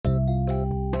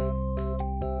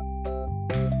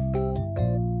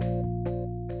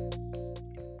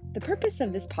The purpose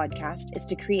of this podcast is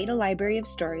to create a library of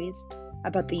stories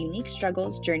about the unique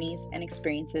struggles, journeys, and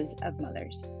experiences of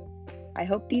mothers. I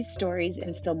hope these stories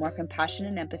instill more compassion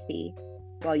and empathy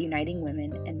while uniting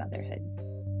women in motherhood.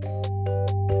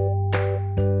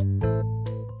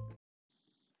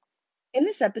 In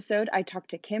this episode, I talked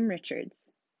to Kim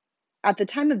Richards. At the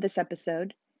time of this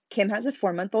episode, Kim has a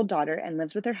 4-month-old daughter and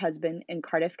lives with her husband in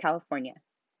Cardiff, California.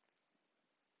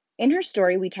 In her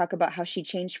story, we talk about how she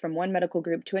changed from one medical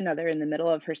group to another in the middle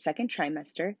of her second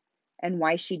trimester and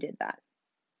why she did that.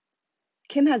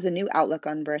 Kim has a new outlook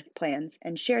on birth plans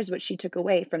and shares what she took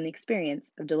away from the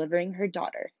experience of delivering her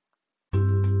daughter.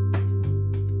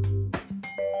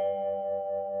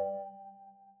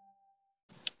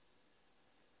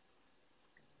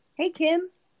 Hey, Kim.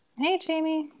 Hey,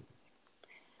 Jamie.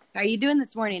 How are you doing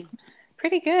this morning?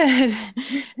 Pretty good,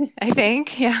 I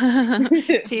think. Yeah.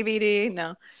 TBD.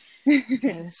 No.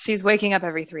 She's waking up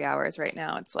every 3 hours right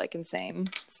now. It's like insane.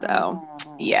 So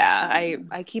yeah,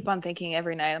 I keep on thinking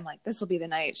every night, I'm like, this will be the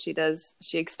night she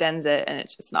extends it, and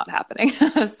it's just not happening.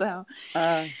 So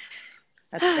that's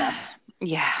tough.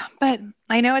 Yeah, but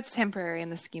I know it's temporary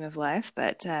in the scheme of life,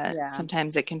 but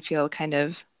sometimes it can feel kind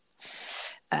of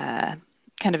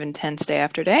intense day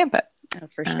after day, but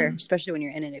for sure. Especially when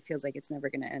you're in it, it feels like it's never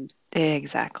going to end.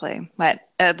 Exactly. But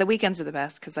the weekends are the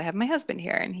best because I have my husband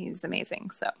here and he's amazing.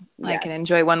 So I can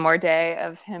enjoy one more day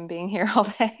of him being here all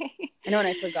day. I know, and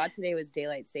I forgot today was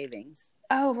daylight savings.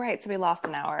 Oh, right. So we lost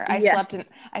an hour.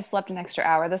 I slept an extra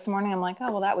hour this morning. I'm like,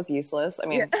 oh, well, that was useless. I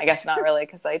mean, I guess not really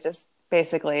because I just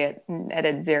basically it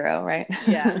at 0, right?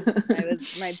 Yeah.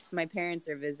 My parents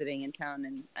are visiting in town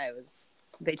and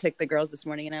they took the girls this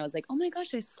morning and I was like, oh my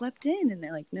gosh, I slept in. And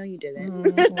they're like, no, you didn't.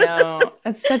 No,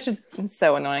 it's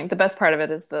so annoying. The best part of it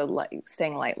is the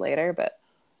staying light later, but.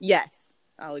 Yes,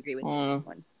 I'll agree with you on that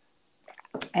one.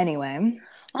 Anyway.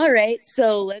 All right.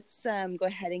 So let's go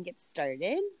ahead and get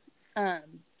started. I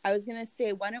was going to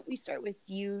say, why don't we start with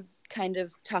you kind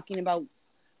of talking about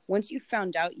once you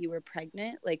found out you were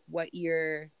pregnant, like what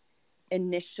your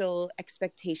initial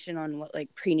expectation on what like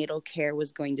prenatal care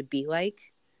was going to be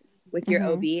like with your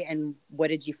OB, and what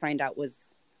did you find out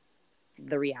was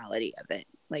the reality of it?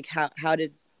 Like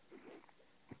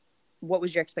what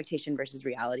was your expectation versus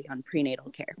reality on prenatal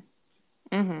care?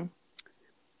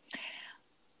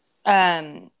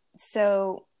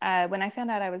 So when I found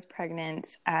out I was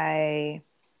pregnant, I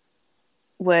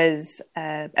was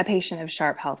a patient of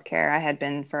Sharp Healthcare. I had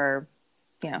been for,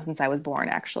 since I was born,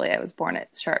 actually. I was born at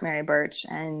Sharp Mary Birch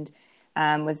and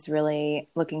was really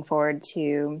looking forward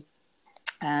to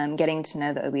getting to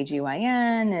know the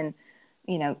OBGYN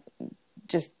and,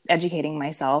 just educating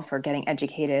myself or getting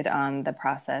educated on the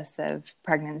process of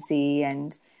pregnancy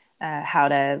and how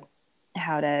to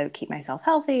keep myself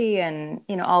healthy and,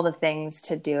 all the things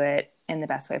to do it in the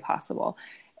best way possible.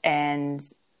 And,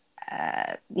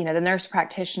 the nurse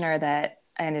practitioner that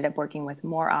I ended up working with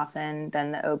more often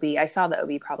than the OB, I saw the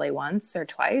OB probably once or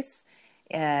twice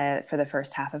for the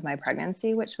first half of my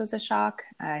pregnancy, which was a shock.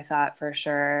 I thought for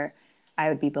sure I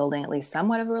would be building at least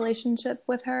somewhat of a relationship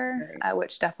with her,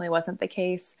 which definitely wasn't the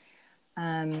case.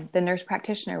 The nurse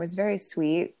practitioner was very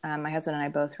sweet. My husband and I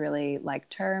both really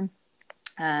liked her.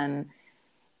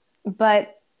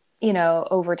 But,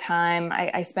 over time,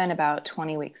 I spent about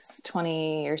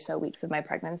 20 or so weeks of my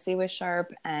pregnancy with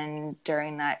Sharp. And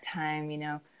during that time,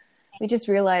 we just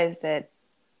realized that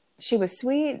she was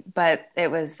sweet, but it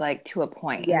was like to a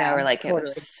point, where like totally. It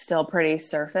was still pretty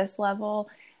surface level.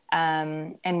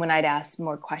 And when I'd ask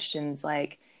more questions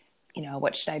like,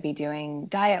 what should I be doing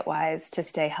diet wise to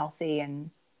stay healthy and,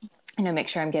 make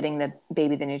sure I'm getting the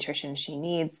baby the nutrition she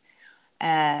needs,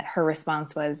 her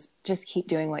response was just keep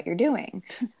doing what you're doing.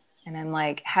 And I'm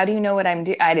like, how do you know what I'm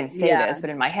doing? I didn't say this, but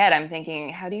in my head, I'm thinking,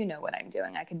 how do you know what I'm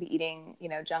doing? I could be eating,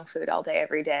 junk food all day,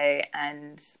 every day.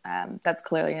 And that's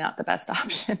clearly not the best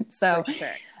option. So, for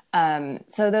sure.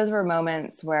 So those were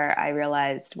moments where I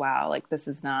realized, wow, like this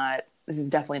is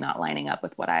definitely not lining up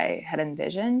with what I had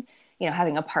envisioned,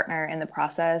 having a partner in the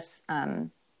process,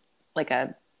 like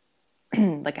a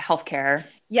healthcare,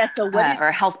 so or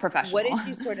a health professional. What did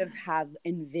you sort of have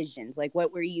envisioned? Like,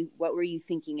 what were you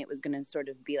thinking it was going to sort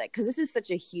of be like? Because this is such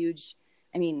a huge,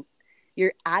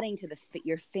 you're adding to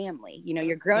your family,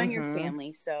 you're growing your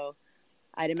family. So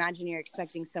I'd imagine you're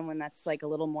expecting someone that's like a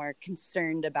little more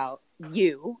concerned about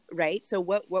you. Right. So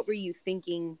what were you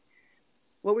thinking?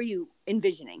 What were you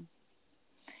envisioning?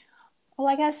 Well,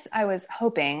 I guess I was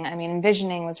hoping,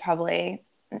 envisioning was probably,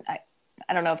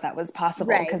 I don't know if that was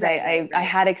possible because I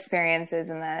had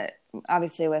experiences in that,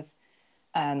 obviously with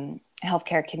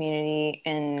healthcare community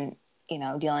and,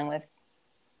 dealing with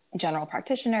general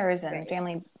practitioners and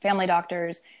family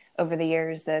doctors. over the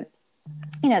years that,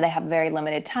 they have very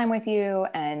limited time with you.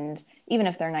 And even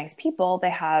if they're nice people,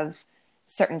 they have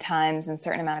certain times and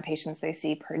certain amount of patients they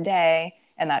see per day.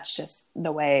 And that's just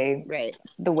Right.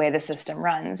 the way the system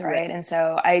runs. Right. Right. And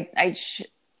so I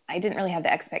didn't really have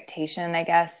the expectation, I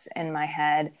guess, in my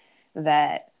head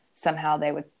that somehow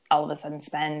they would all of a sudden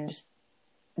spend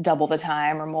double the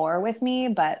time or more with me.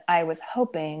 But I was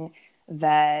hoping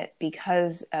that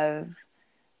because of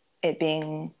it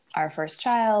being our first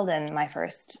child and my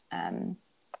first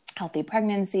healthy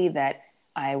pregnancy, that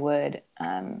I would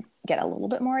get a little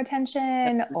bit more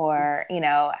attention, or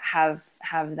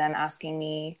have them asking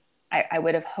me. I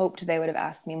would have hoped they would have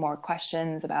asked me more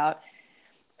questions about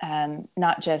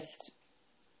not just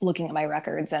looking at my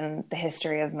records and the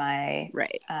history of my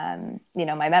Right.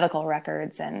 my medical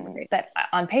records, and Right. that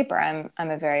on paper I'm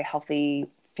a very healthy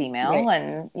female. Right.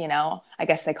 And I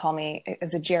guess they call me, it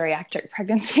was a geriatric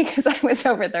pregnancy because I was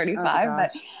over Oh 35.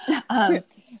 gosh.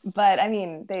 But I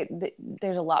mean,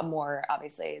 there's a lot more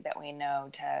obviously that we know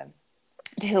to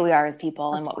who we are as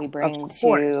people and what we bring course.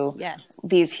 to Yes.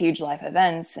 these huge life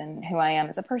events, and who I am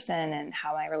as a person, and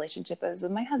how my relationship is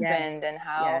with my husband, Yes. and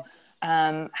Yes.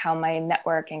 how my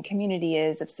network and community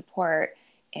is of support.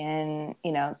 And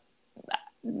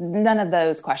none of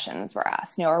those questions were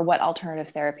asked, or what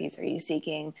alternative therapies are you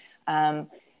seeking, and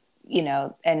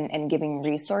giving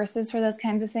resources for those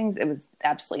kinds of things. It was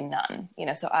absolutely none,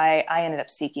 so I ended up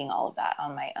seeking all of that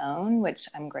on my own, which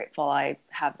I'm grateful I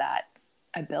have that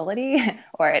ability,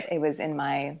 or it was in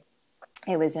my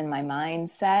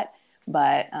mindset,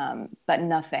 but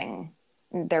nothing,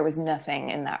 there was nothing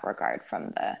in that regard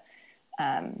from the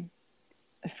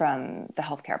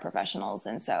healthcare professionals.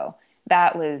 And so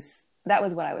that was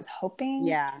what I was hoping.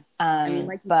 Yeah. I mean,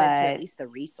 like you said, to at But least the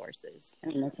resources,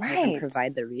 and they can right.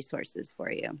 provide the resources for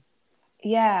you.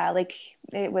 Yeah, like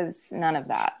it was none of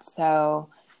that. So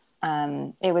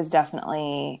it was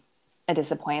definitely a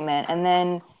disappointment. And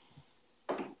then,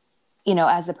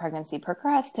 as the pregnancy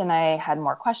progressed and I had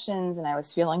more questions and I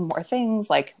was feeling more things,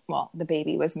 like, well, the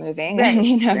baby was moving, Right.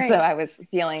 and, Right. so I was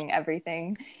feeling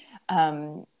everything.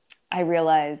 I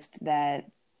realized that,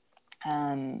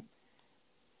 I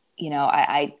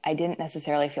didn't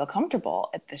necessarily feel comfortable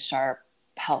at the Sharp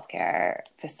healthcare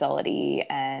facility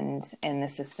and in the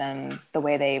system, the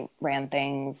way they ran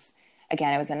things.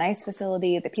 Again, it was a nice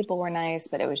facility. The people were nice,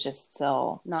 but it was just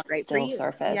still Not right for still you.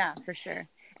 surface. Yeah, for sure.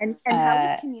 And how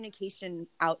was communication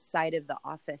outside of the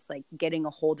office, like getting a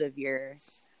hold of your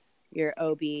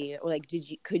OB, or like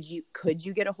could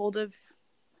you get a hold of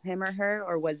him or her,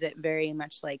 or was it very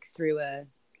much like through a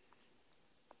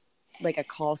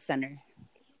call center?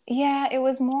 Yeah, it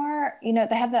was more, they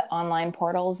have the online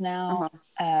portals now.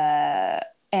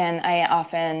 And I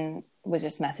often was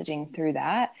just messaging through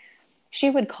that. She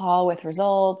would call with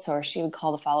results, or she would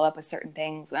call to follow up with certain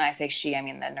things. When I say she, I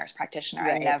mean the nurse practitioner.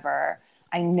 Right.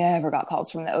 I never got calls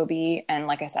from the OB. And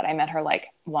like I said, I met her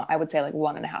I would say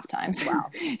 1.5 times. Wow.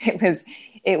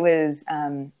 it was,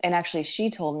 and actually she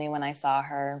told me when I saw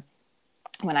her,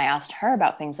 when I asked her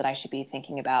about things that I should be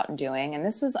thinking about and doing. And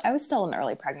I was still in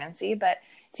early pregnancy, but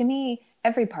to me,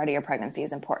 every part of your pregnancy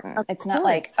is important. It's not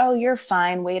like, oh, you're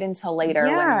fine, wait until later.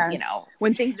 Yeah.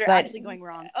 When things are actually going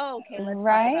wrong. Oh, okay, let's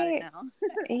talk about it now.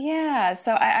 Yeah.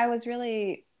 So I was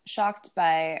really shocked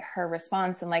by her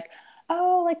response, and like,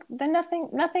 oh, like nothing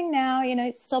now,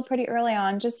 it's still pretty early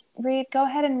on. Just go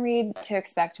ahead and read to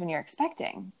expect when you're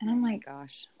expecting. And I'm like,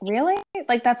 gosh, really?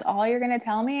 Like, that's all you're going to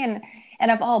tell me?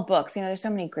 And of all books, there's so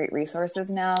many great resources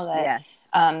now that, yes,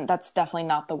 that's definitely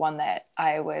not the one that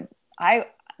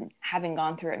having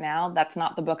gone through it now, that's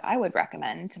not the book I would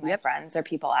recommend to my friends or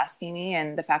people asking me.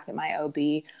 And the fact that my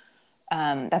OB,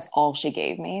 that's all she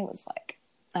gave me was like,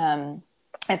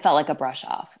 it felt like a brush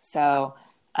off. So,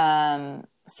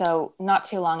 so not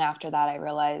too long after that, I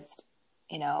realized,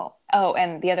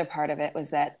 and the other part of it was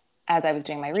that as I was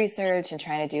doing my research and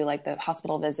trying to do like the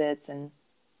hospital visits and,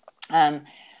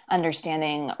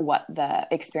 understanding what the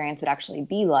experience would actually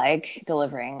be like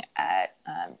delivering at,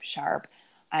 Sharp,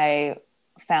 I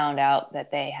found out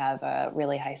that they have a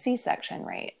really high C-section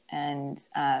rate. And,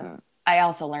 I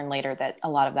also learned later that a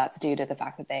lot of that's due to the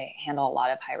fact that they handle a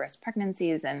lot of high-risk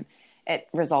pregnancies, and it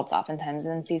results oftentimes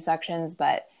in C-sections.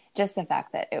 But just the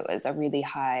fact that it was a really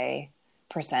high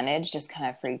percentage just kind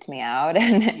of freaked me out.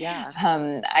 And yeah,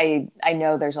 I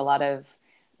know there's a lot of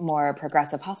more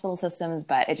progressive hospital systems,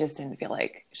 but it just didn't feel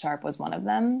like Sharp was one of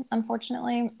them,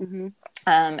 unfortunately. mm-hmm.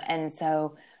 And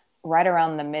so right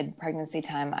around the mid-pregnancy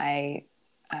time, I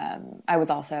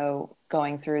was also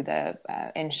going through the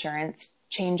insurance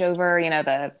changeover,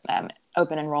 the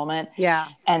open enrollment. Yeah.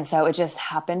 And so it just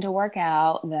happened to work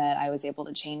out that I was able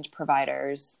to change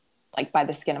providers like by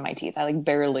the skin of my teeth. I like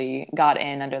barely got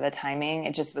in under the timing.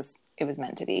 It was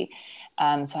meant to be.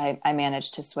 So I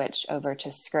managed to switch over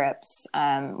to Scripps,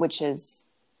 which is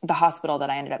the hospital that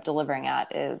I ended up delivering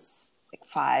at is like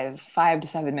 5 to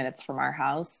 7 minutes from our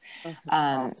house. Oh, that's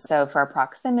awesome. So for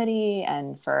proximity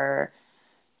and for,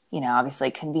 obviously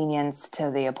convenience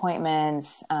to the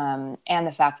appointments, and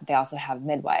the fact that they also have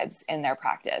midwives in their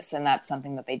practice. And that's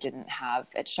something that they didn't have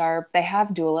at Sharp. They have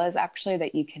doulas actually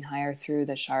that you can hire through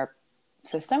the Sharp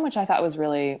system, which I thought was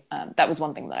really, that was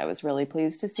one thing that I was really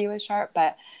pleased to see with Sharp.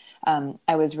 But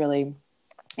I was really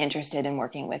interested in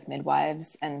working with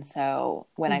midwives. And so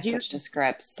when I switched to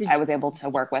Scripps, I was able to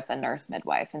work with a nurse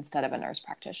midwife instead of a nurse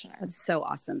practitioner. That's so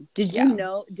awesome.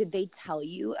 Did they tell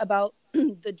you about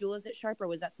the doulas at Sharp, or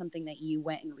was that something that you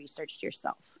went and researched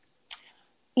yourself?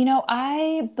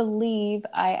 I believe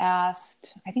I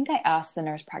think I asked the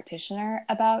nurse practitioner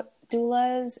about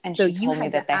doulas, and she told me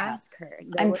that they have.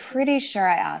 I'm pretty sure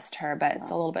I asked her, but it's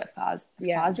a little bit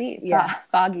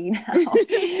foggy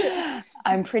now.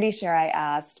 I'm pretty sure I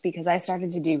asked because I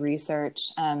started to do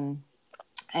research, and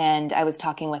I was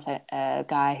talking with a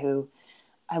guy who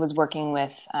I was working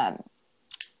with.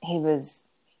 He's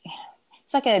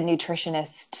like a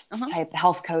nutritionist type,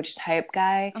 health coach type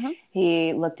guy.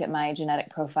 He looked at my genetic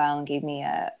profile and gave me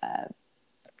a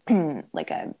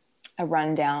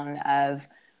rundown of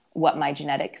what my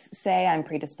genetics say I'm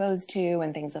predisposed to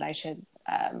and things that I should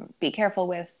be careful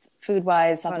with food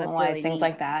wise, supplement wise, really things neat.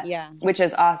 Like that, which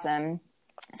is awesome.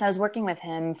 So I was working with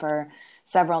him for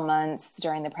several months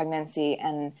during the pregnancy,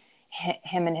 and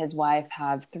him and his wife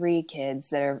have 3 kids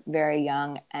that are very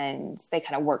young, and they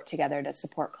kind of work together to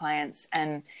support clients.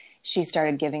 And she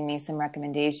started giving me some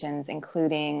recommendations,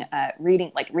 including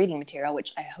reading material,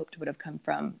 which I hoped would have come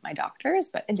from my doctors,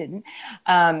 but it didn't.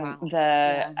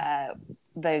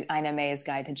 The Ina May's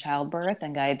Guide to Childbirth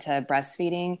and Guide to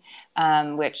Breastfeeding,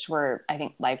 which were, I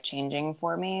think, life-changing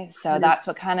for me. So that's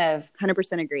what kind of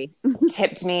 100% agree.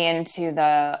 tipped me into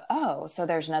so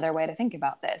there's another way to think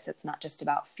about this. It's not just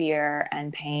about fear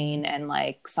and pain and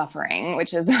like suffering,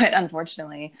 which is what,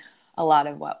 unfortunately, a lot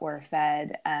of what we're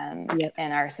fed in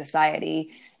our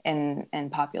society, in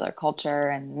popular culture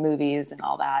and movies and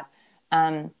all that.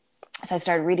 So I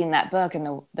started reading that book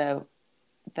and the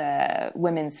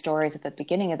women's stories at the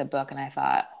beginning of the book, and I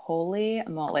thought, holy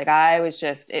moly, like I was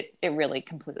just, it really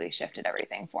completely shifted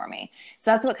everything for me.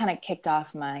 So that's what kind of kicked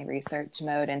off my research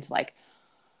mode into like,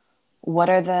 what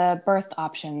are the birth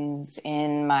options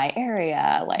in my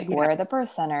area? Like, where are the birth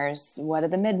centers? Where are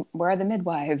the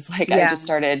midwives? Like,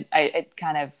 it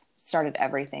kind of started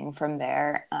everything from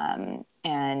there.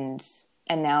 And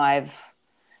now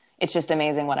it's just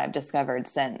amazing what I've discovered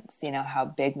since, how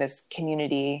big this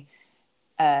community,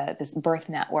 this birth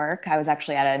network. I was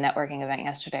actually at a networking event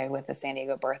yesterday with the San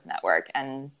Diego Birth Network,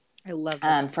 and I love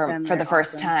that. for the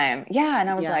first time. Yeah. And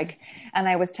I was like, and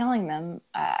I was telling them,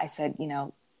 I said,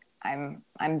 I'm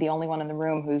the only one in the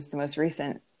room who's the most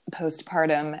recent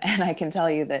postpartum. And I can tell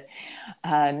you that,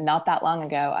 not that long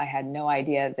ago, I had no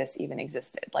idea this even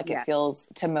existed. Like it feels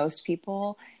to most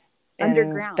people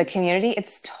underground. The community,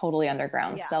 it's totally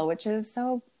underground still, which is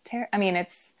so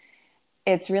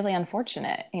it's really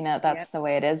unfortunate, that's the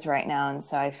way it is right now. And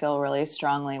so I feel really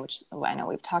strongly, which I know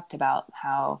we've talked about,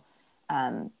 how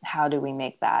do we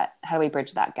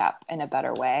bridge that gap in a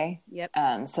better way?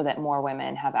 So that more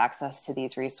women have access to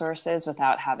these resources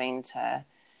without having to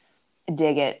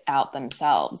dig it out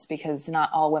themselves, because not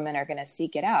all women are going to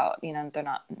seek it out. They're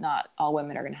not all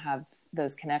women are going to have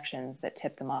those connections that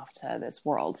tip them off to this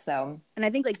world. So, and I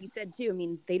think, like you said too, I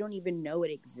mean, they don't even know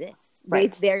it exists.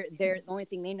 Right. They're the only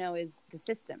thing they know is the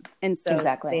system. And so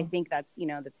they think that's,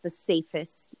 that's the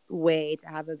safest way to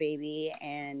have a baby.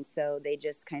 And so they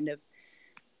just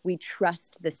we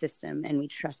trust the system and we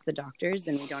trust the doctors,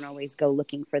 and we don't always go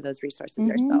looking for those resources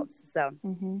ourselves. So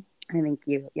I think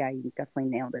you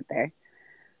definitely nailed it there.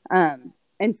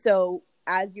 And so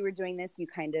as you were doing this, you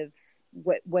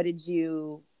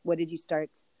what did you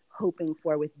start hoping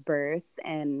for with birth?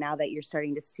 And now that you're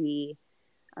starting to see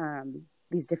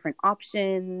these different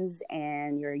options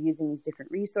and you're using these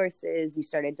different resources, you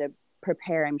started to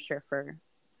prepare, I'm sure,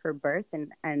 for birth.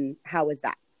 And how was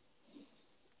that?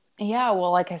 Yeah, well,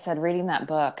 like I said, reading that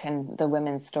book and the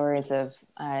women's stories of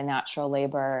natural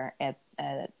labor, it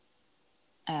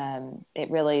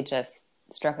really just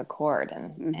struck a chord,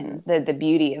 and the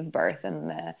beauty of birth,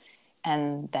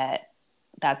 and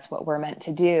that's what we're meant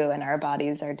to do, and our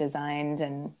bodies are designed,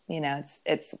 and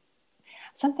it's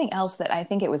something else that I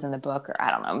think it was in the book, or I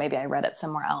don't know, maybe I read it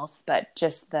somewhere else, but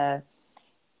just the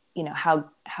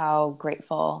how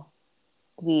grateful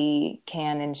we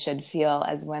can and should feel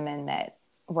as women that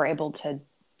we're able to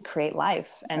create life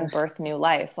and Ugh, birth new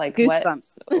life. Like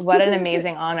goosebumps. what an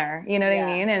amazing honor. You know what I Yeah.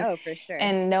 mean? Oh, for sure.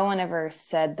 And no one ever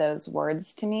said those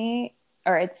words to me,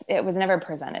 or it was never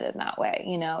presented in that way.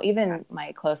 Yeah. Even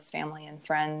my close family and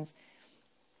friends,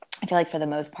 I feel like for the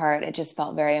most part, it just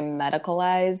felt very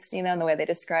medicalized, in the way they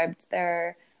described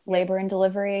their Yep. labor and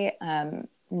delivery.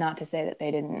 Not to say that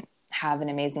they didn't have an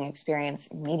amazing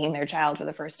experience meeting their child for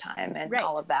the first time and Right.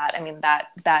 all of that. I mean,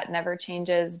 that never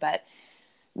changes, but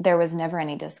there was never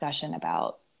any discussion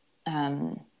about,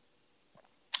 I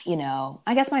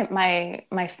guess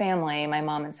my family, my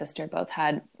mom and sister both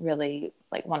had really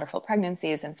like wonderful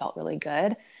pregnancies and felt really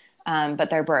good. But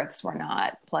their births were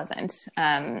not pleasant.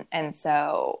 And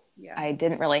so Yeah. I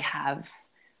didn't really have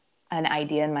an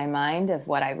idea in my mind of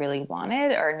what I really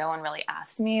wanted, or no one really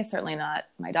asked me. Certainly not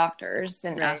my doctors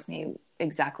didn't Right. ask me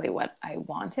exactly what I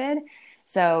wanted.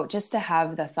 So just to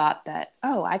have the thought that,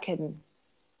 oh, I can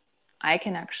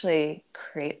actually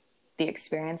create the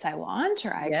experience I want,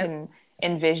 or I Yep. can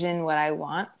envision what I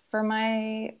want for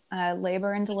my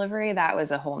labor and delivery, that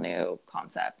was a whole new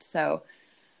concept. So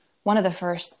one of the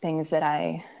first things that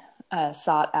I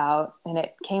sought out, and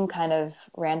it came kind of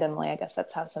randomly, I guess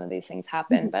that's how some of these things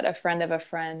happen, but a friend of a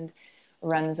friend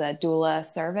runs a doula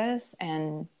service,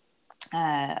 and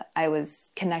I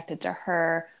was connected to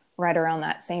her right around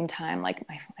that same time. Like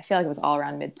I feel like it was all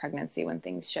around mid-pregnancy when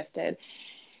things shifted.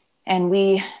 And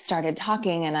we started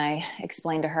talking, and I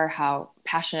explained to her how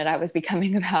passionate I was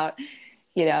becoming about,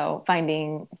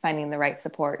 finding the right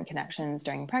support and connections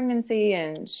during pregnancy.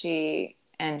 And she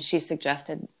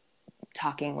suggested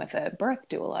talking with a birth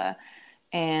doula.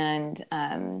 And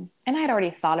I had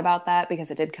already thought about that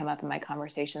because it did come up in my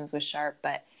conversations with Sharp,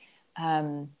 but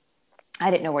I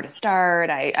didn't know where to start.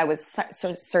 I was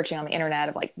searching on the internet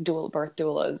of like birth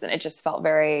doulas, and it just felt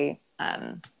very,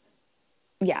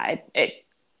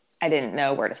 I didn't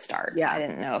know where to start. I Yeah.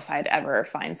 didn't know if I'd ever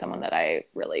find someone that I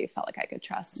really felt like I could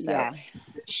trust. So Yeah.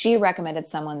 she recommended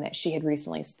someone that she had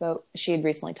recently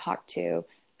talked to.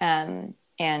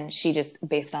 And she just,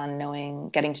 based on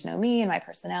getting to know me and my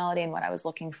personality and what I was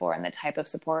looking for and the type of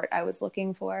support I was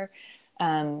looking for,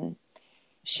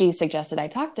 she suggested I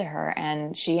talk to her,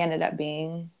 and she ended up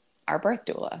being our birth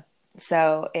doula.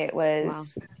 So it Wow.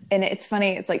 was, and it's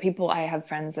funny. It's like I have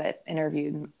friends that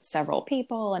interviewed several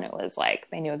people, and it was like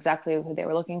they knew exactly who they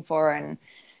were looking for, and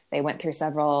they went through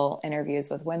several interviews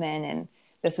with women, and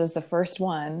this was the first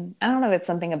one. I don't know if it's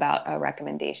something about a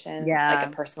recommendation, like a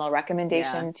Yeah. personal Yeah.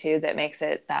 recommendation too, that makes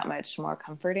it that much more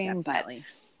comforting. Definitely.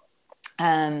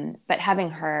 But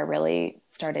having her really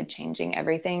started changing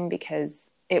everything, because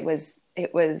it was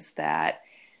that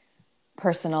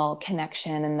personal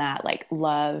connection and that like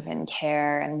love and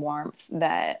care and warmth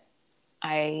that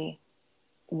I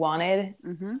wanted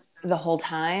Mm-hmm. the whole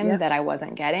time Yep. that I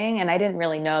wasn't getting. And I didn't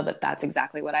really know that that's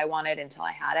exactly what I wanted until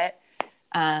I had it.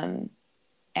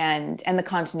 And the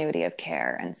continuity of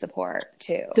care and support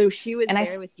too. So she was And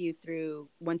there with you through,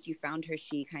 once you found her,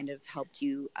 she kind of helped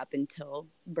you up until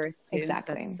birth too.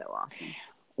 exactly. That's so awesome.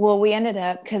 Well, we ended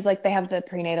up, because like they have the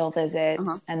prenatal Uh-huh. visit,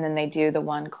 and then they do the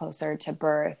one closer to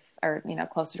birth, or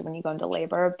closer to when you go into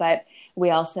labor. But we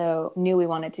also knew we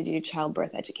wanted to do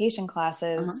childbirth education Uh-huh.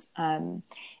 classes,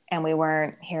 and we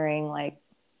weren't hearing like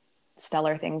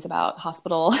stellar things about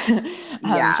hospital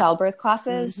Yeah. childbirth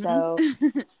classes. So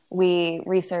Mm-hmm. we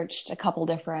researched a couple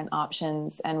different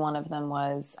options, and one of them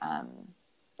was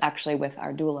actually with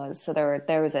our doulas. So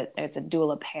it's a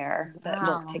doula pair that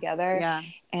work Wow. together, Yeah.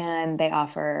 and they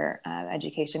offer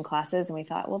education classes. And we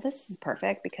thought, well, this is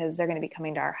perfect because they're going to be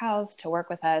coming to our house to work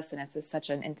with us, and such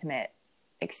an intimate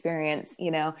experience.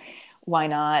 Why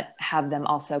not have them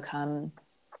also come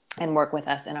and work with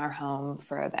us in our home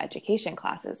for the education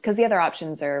classes? Because the other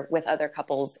options are with other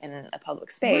couples in a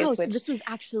public Wow. space, So which, this was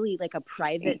actually like a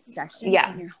private session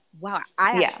yeah, in your, wow.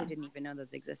 I yeah, actually didn't even know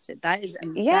those existed. That is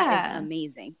yeah.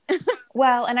 amazing.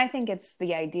 Well, and I think it's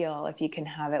the ideal if you can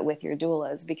have it with your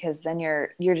doulas, because then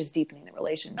you're just deepening the Oh,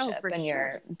 relationship, for and sure.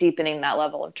 you're deepening that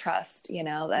level of trust,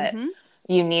 that Mm-hmm.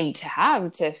 you need to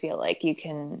have to feel like you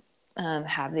can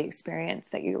have the experience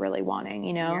that you're really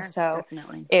wanting, Yes, So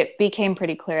definitely. it became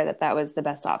pretty clear that that was the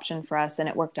best option for us, and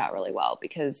it worked out really well,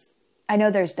 because I know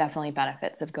there's definitely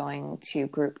benefits of going to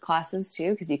group classes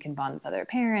too, because you can bond with other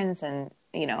parents and,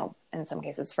 in some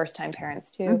cases, first time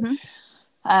parents too.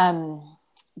 Mm-hmm.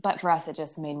 But for us, it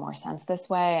just made more sense this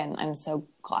way. And I'm so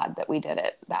glad that we did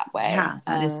it that way, Yeah,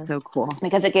 that is so cool.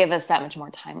 because it gave us that much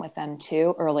more time with them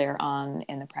too, earlier on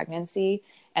in the pregnancy.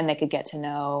 And they could get to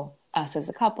know us as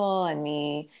a couple, and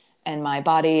me and my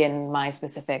body and my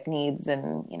specific needs,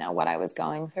 and, what I was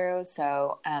going through.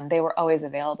 So they were always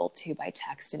available too by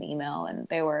text and email. And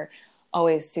they were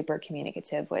always super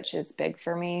communicative, which is big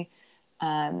for me.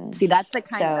 See, that's the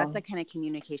So kind of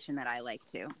communication that I like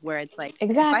too, where it's like,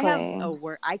 if I have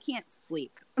exactly. a I can't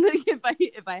sleep. Like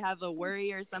if I have a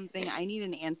worry or something, I need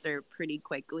an answer pretty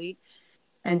quickly.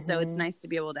 And so it's nice to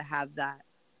be able to have that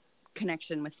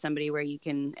connection with somebody where you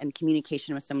can, and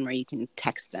communication with someone where you can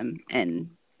text them. And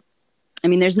I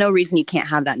mean, there's no reason you can't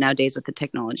have that nowadays with the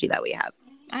technology that we have.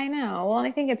 I know. Well,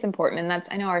 I think it's important. And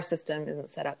I know our system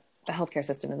isn't set up, the healthcare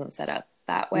system isn't set up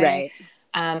that way. Right.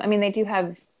 I mean, they do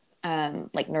have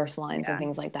like nurse lines Yeah. and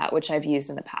things like that, which I've used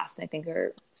in the past and I think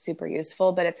are super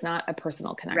useful, but it's not a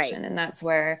personal connection. Right. And that's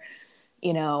where,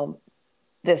 you know,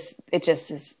 it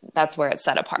just is, that's where it's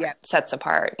sets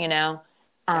apart, you know?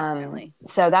 Definitely.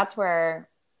 So that's where,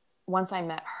 once I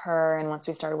met her and once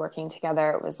we started working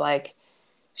together, it was like,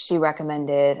 she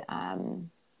recommended,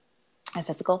 a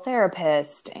physical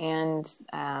therapist and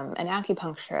an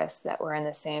acupuncturist that were in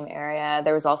the same area.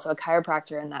 There was also a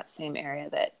chiropractor in that same area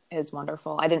that is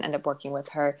wonderful. I didn't end up working with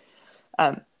her,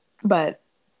 but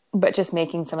just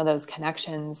making some of those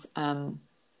connections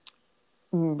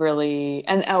really.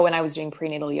 And I was doing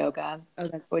prenatal yoga,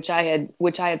 which I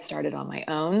had started on my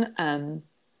own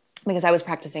because I was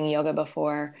practicing yoga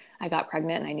before I got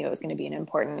pregnant, and I knew it was going to be an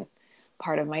important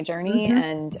part of my journey.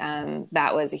 And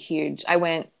that was a huge. I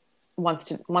went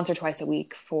once or twice a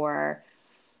week for,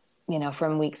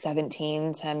 from week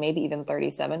 17 to maybe even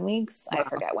 37 weeks. Wow. I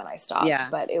forget when I stopped,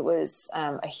 but it was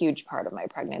a huge part of my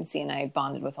pregnancy. And I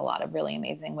bonded with a lot of really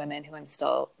amazing women who I'm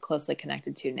still closely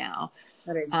connected to now.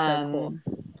 That is so cool.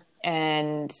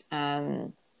 And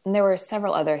there were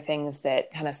several other things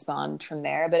that kind of spawned from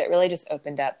there, but it really just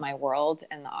opened up my world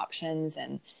and the options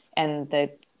and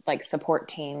the like support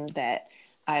team that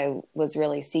I was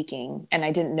really seeking. And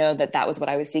I didn't know that was what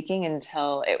I was seeking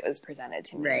until it was presented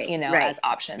to me, as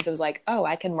options. It was like, oh,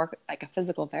 I can work like a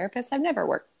physical therapist. I've never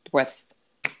worked with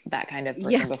that kind of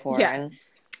person before. Yeah. And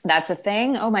that's a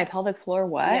thing. Oh, my pelvic floor.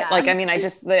 What? Yeah. Like, I mean,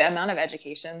 the amount of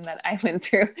education that I went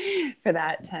through for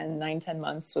that 10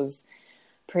 months was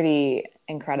pretty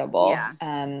incredible.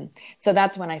 Yeah. So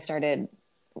that's when I started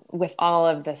with all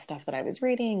of the stuff that I was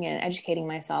reading and educating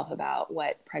myself about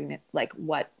what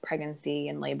pregnancy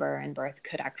and labor and birth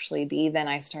could actually be. Then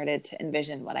I started to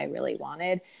envision what I really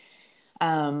wanted,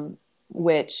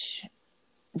 which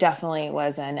definitely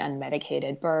was an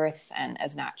unmedicated birth and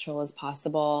as natural as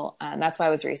possible. That's why I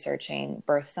was researching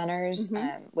birth centers,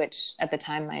 which at the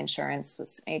time my insurance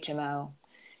was HMO.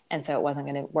 And so it wasn't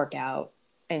going to work out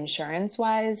insurance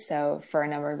wise. So for a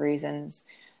number of reasons,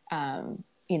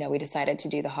 we decided to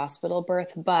do the hospital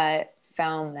birth, but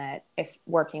found that if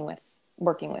working with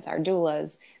our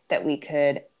doulas that we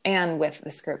could, and with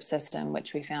the script system,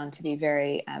 which we found to be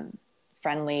very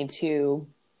friendly to,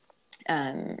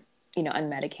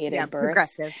 unmedicated births,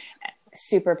 progressive.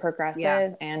 Super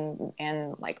progressive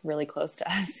and like really close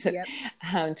to us,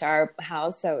 to our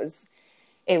house. So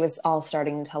it was all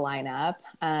starting to line up.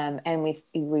 And we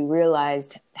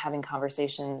realized, having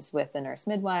conversations with the nurse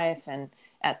midwife and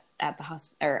at the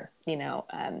hospital,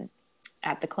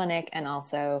 at the clinic, and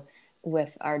also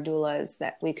with our doulas,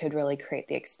 that we could really create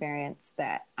the experience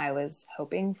that I was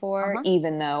hoping for,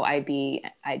 even though I'd be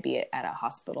at a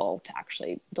hospital to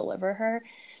actually deliver her.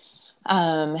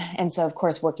 And so of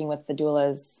course, working with the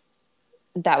doulas,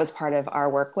 that was part of our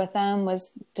work with them,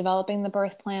 was developing the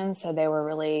birth plan. So they were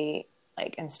really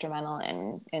like instrumental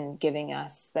in giving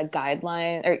us the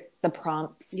guideline or the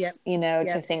prompts,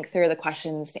 to think through, the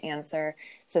questions to answer,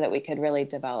 so that we could really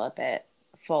develop it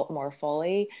more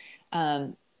fully.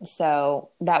 So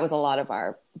that was a lot of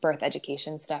our birth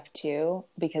education stuff too,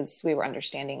 because we were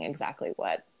understanding exactly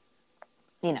what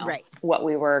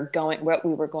we were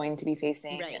going to be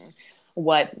facing, and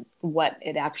what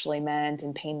it actually meant,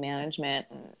 and pain management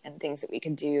and things that we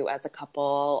could do as a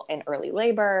couple in early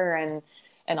labor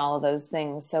and all of those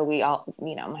things. So we all,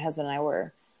 my husband and I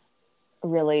were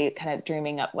really kind of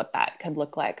dreaming up what that could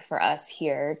look like for us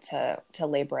here to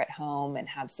labor at home and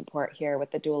have support here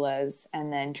with the doulas,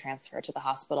 and then transfer to the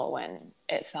hospital when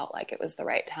it felt like it was the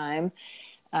right time.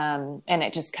 And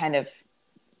it just kind of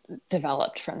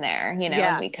developed from there,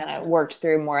 and we kind of worked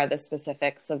through more of the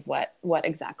specifics of what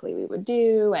exactly we would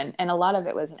do. And a lot of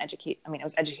it was it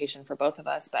was education for both of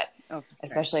us, but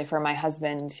especially for my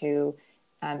husband, who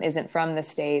isn't from the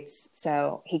States.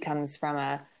 So he comes from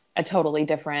a totally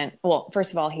different, well,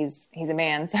 first of all, he's a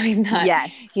man, so he's not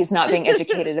being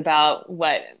educated about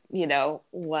what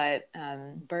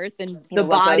birth and the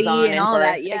body and all birth.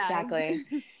 That. Yeah, exactly.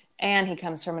 And he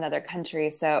comes from another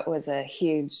country. So it was a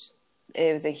huge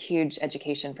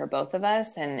education for both of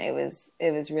us. And it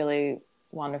was really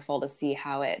wonderful to see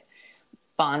how it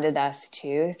bonded us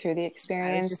too through the I was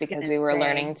experience just because gonna we were say,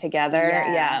 learning together.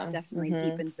 Yeah. definitely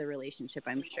deepens the relationship,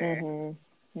 I'm sure.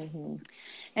 Mm-hmm.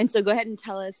 And so go ahead and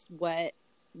tell us what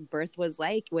birth was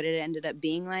like, what it ended up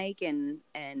being like, and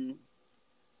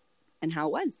how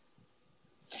it was.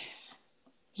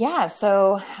 Yeah,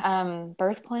 so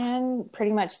birth plan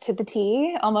pretty much to the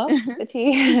T, almost to the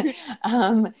T.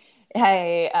 um,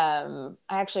 I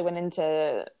actually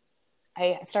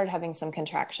I started having some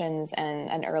contractions and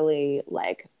an early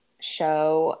like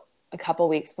show a couple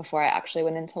weeks before I actually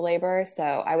went into labor. So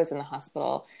I was in the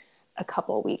hospital a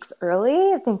couple weeks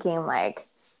early, thinking like,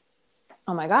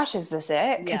 oh my gosh, is this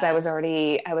it? Because I was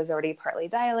already partly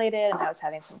dilated and I was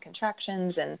having some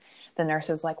contractions, and the nurse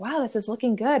was like, wow, this is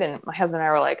looking good. And my husband and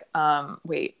I were like,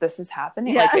 wait, this is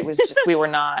happening. Like it was just, we were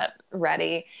not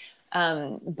ready.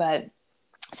 But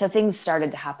so things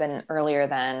started to happen earlier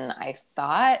than I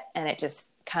thought. And it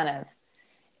just kind of,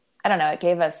 I don't know, it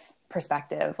gave us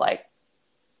perspective, like,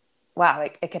 wow,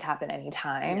 it could happen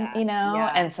anytime, you know?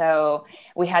 Yeah. And so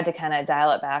we had to kind of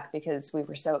dial it back because we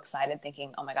were so excited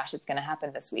thinking, oh my gosh, it's going to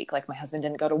happen this week. Like my husband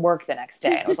didn't go to work the next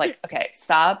day. And it was like, okay,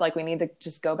 stop. Like we need to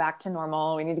just go back to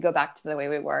normal. We need to go back to the way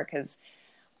we were, because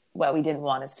what we didn't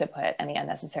want is to put any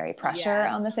unnecessary pressure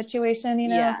on the situation, you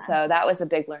know? So that was a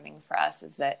big learning for us,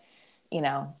 is that, you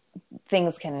know,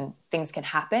 things can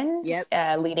happen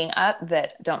leading up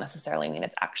that don't necessarily mean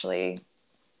it's actually,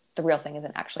 the real thing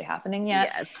isn't actually happening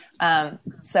yet.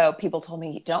 So people told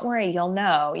me, don't worry, you'll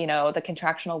know, you know, the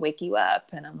contraction will wake you up.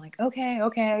 And I'm like, okay.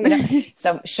 You know?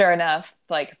 So sure enough,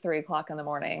 like 3:00 in the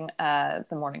morning, the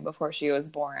morning before she was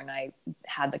born, I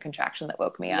had the contraction that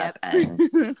woke me up.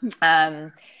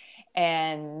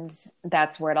 And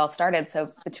that's where it all started. So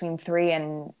between 3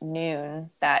 and noon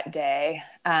that day,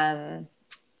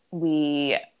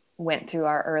 we went through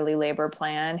our early labor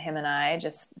plan, him and I,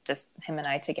 just him and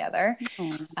I together,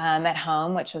 at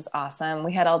home, which was awesome.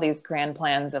 We had all these grand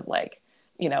plans of like,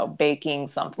 you know, baking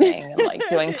something and like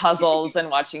doing puzzles and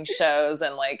watching shows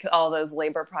and like all those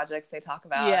labor projects they talk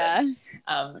about. And,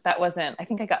 that wasn't, I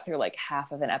think I got through like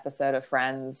half of an episode of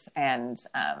Friends and,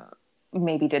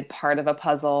 maybe did part of a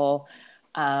puzzle.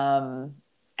 And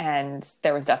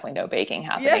there was definitely no baking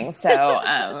happening.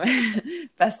 So,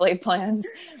 best laid plans,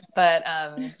 but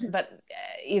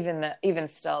even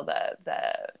still,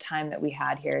 the time that we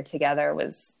had here together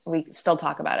we still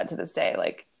talk about it to this day,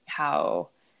 like how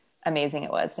amazing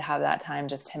it was to have that time,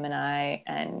 just him and I,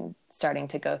 and starting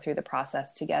to go through the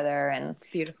process together and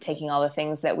taking all the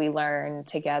things that we learned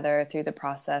together through the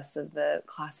process of the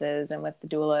classes and with the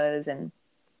doulas, and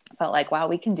felt like, wow,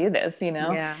 we can do this, you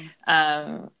know?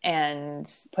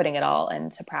 And putting it all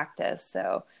into practice.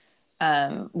 So,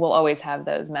 we'll always have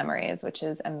those memories, which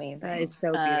is amazing. That is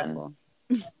so beautiful.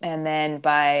 And then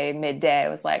by midday, I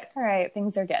was like, all right,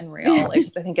 things are getting real.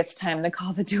 Like, I think it's time to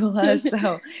call the doula.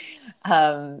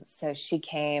 So she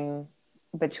came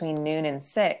between noon and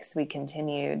 6. We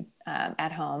continued,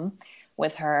 at home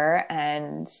with her.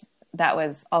 And that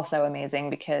was also amazing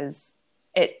because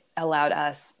it allowed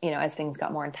us, you know, as things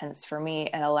got more intense for me,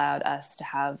 it allowed us to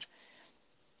have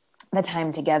the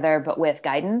time together, but with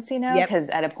guidance, you know, because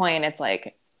at a point it's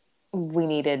like we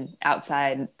needed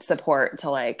outside support to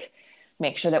like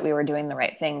make sure that we were doing the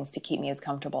right things to keep me as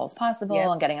comfortable as possible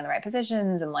and getting in the right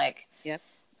positions. And like,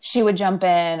 she would jump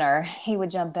in or he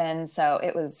would jump in. So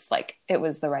it was like, it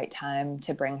was the right time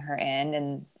to bring her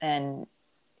in, and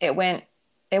it went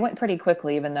pretty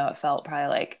quickly, even though it felt probably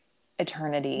like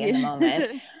eternity in the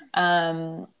moment.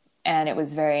 And it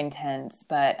was very intense,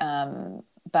 but,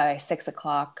 by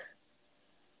 6:00,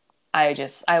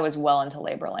 I was well into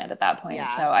labor land at that point.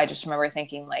 So I just remember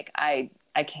thinking like, I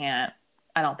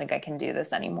don't think I can do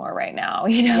this anymore right now.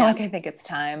 You know, like I think it's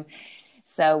time.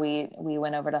 So we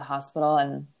went over to the hospital,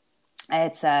 and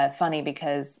it's funny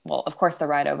because, well, of course the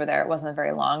ride over there, it wasn't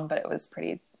very long, but it was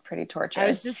pretty torturous. I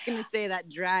was just going to say that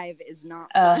drive is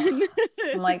not fun.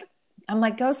 I'm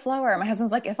like, go slower. My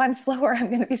husband's like, if I'm slower, I'm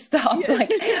going to be stopped.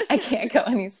 Like, I can't go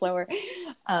any slower.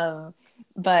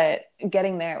 But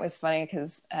getting there, it was funny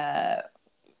because I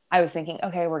was thinking,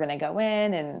 okay, we're going to go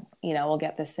in and, you know, we'll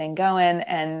get this thing going.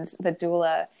 And the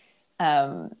doula,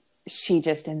 she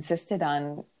just insisted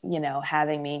on, you know,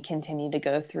 having me continue to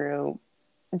go through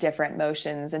different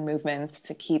motions and movements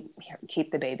to keep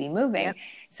the baby moving.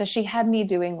 So she had me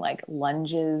doing like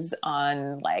lunges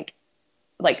on like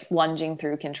lunging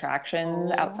through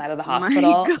contractions outside of the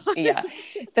hospital.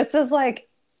 This is like,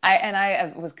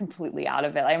 I was completely out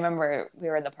of it. I remember we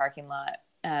were in the parking lot,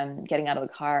 getting out of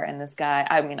the car, and this guy,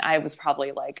 I mean, I was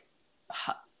probably like,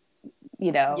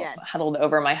 you know, huddled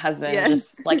over my husband,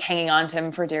 just like hanging on to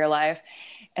him for dear life.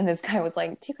 And this guy was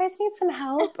like, do you guys need some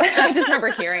help? I just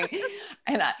remember hearing,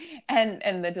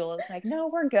 and the doula was like, no,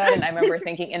 we're good. And I remember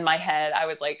thinking in my head, I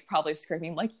was like probably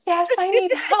screaming like, yes, I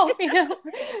need help.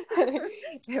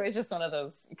 It was just one of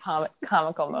those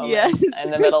comical moments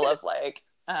in the middle of like,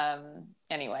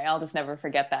 anyway, I'll just never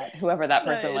forget that, whoever that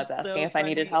person was asking if I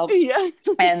needed help. Yeah.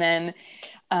 And then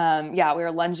we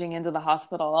were lunging into the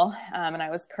hospital, and I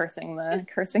was cursing the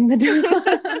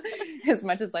doula as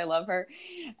much as I love her,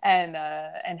 and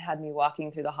had me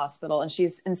walking through the hospital. And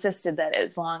she's insisted that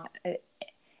as long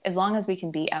as we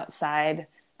can be outside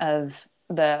of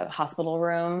the hospital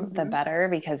room, the better,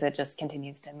 because it just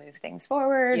continues to move things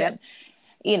forward. Yep.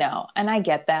 And, and I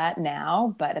get that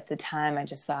now, but at the time I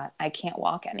just thought I can't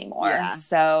walk anymore. Yeah.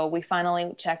 So we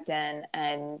finally checked in,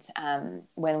 and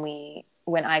when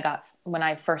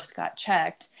I first got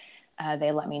checked,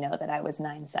 they let me know that I was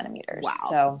 9 centimeters. Wow.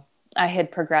 So I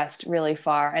had progressed really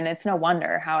far, and it's no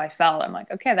wonder how I felt. I'm like,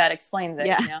 okay, that explains it.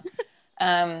 Yeah.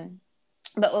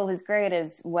 But what was great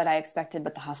is what I expected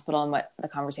with the hospital and what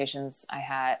conversations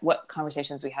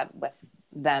we had with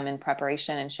them in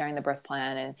preparation and sharing the birth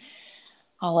plan and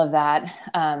all of that.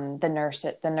 The nurse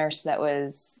that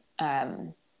was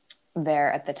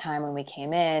there at the time when we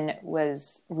came in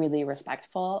was really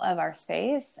respectful of our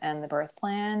space and the birth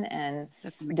plan, and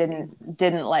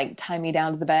didn't like tie me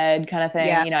down to the bed kind of thing.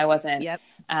 Yeah. I wasn't. Yep.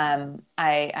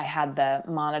 I had the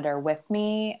monitor with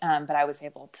me, but I was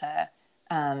able to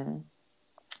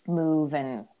move,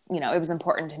 and it was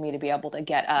important to me to be able to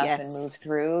get up and move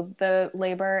through the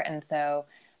labor. And so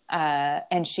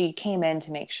and she came in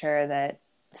to make sure that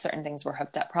certain things were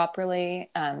hooked up properly.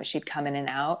 She'd come in and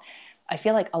out. I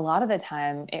feel like a lot of the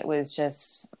time it was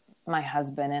just my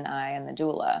husband and I and the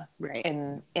doula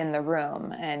in the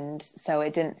room. And so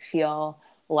it didn't feel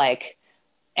like,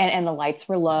 and the lights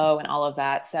were low and all of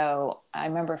that. So I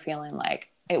remember feeling like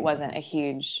it wasn't a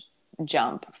huge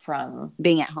jump from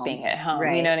being at home,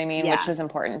 right. You know what I mean? Yeah. Which was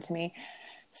important to me.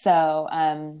 So,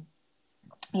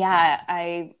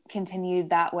 I continued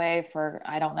that way for,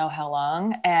 I don't know how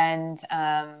long. And,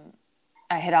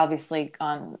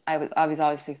 I was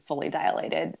obviously fully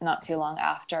dilated not too long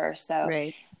after. So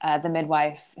the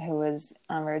midwife who was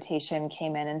on rotation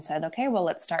came in and said, okay, well,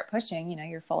 let's start pushing.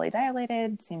 You're fully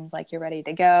dilated. Seems like you're ready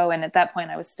to go. And at that point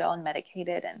I was still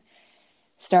unmedicated and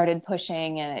started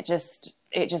pushing, and it just,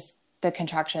 the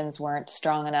contractions weren't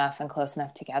strong enough and close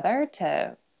enough together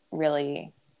to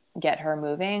really get her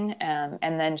moving.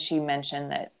 And then she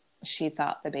mentioned that she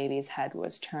thought the baby's head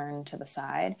was turned to the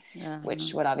side,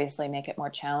 which would obviously make it more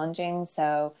challenging.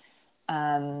 So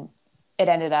it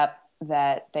ended up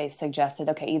that they suggested,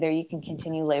 okay, either you can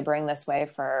continue laboring this way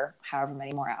for however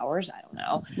many more hours, I don't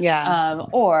know. Yeah.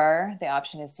 Or the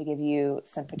option is to give you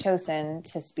some Pitocin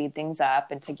to speed things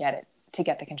up and to get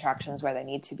the contractions where they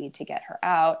need to be to get her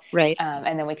out. Right.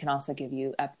 And then we can also give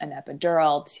you an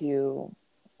epidural to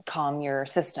calm your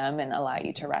system and allow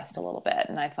you to rest a little bit.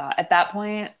 And I thought at that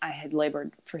point I had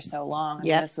labored for so long.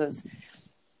 And this was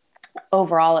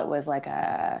overall, it was like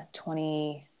a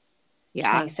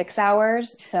 26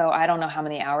 hours. So I don't know how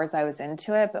many hours I was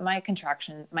into it, but my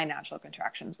natural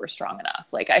contractions were strong enough.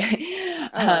 Like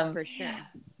for sure.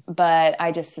 But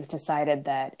I just decided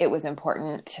that it was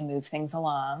important to move things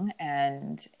along,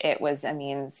 and it was a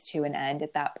means to an end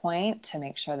at that point to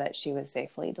make sure that she was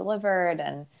safely delivered.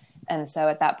 And so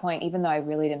at that point, even though I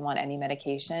really didn't want any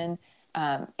medication,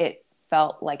 it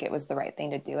felt like it was the right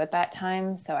thing to do at that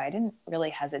time. So I didn't really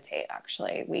hesitate,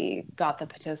 actually. We got the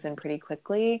Pitocin pretty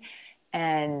quickly.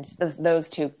 And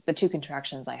the two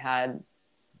contractions I had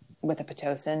with the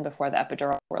Pitocin before the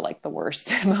epidural were like the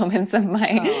worst moments of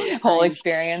my whole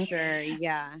experience. Sure,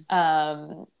 yeah.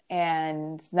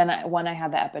 And then when I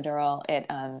had the epidural,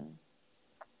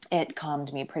 it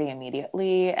calmed me pretty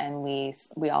immediately, and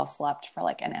we all slept for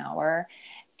like an hour.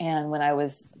 And when I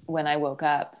woke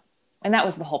up, and that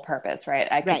was the whole purpose, right?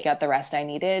 I could get the rest I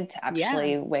needed to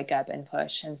actually wake up and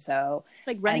push. And so it's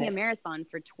like running a marathon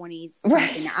for 20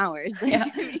 something hours.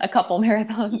 A couple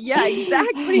marathons. Yeah,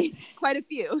 exactly. Quite a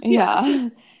few. Yeah.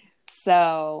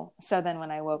 So then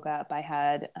when I woke up, I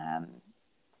had,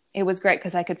 it was great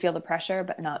because I could feel the pressure,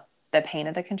 but not the pain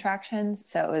of the contractions.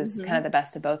 So it was kind of the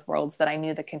best of both worlds, that I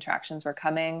knew the contractions were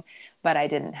coming, but I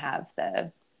didn't have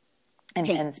the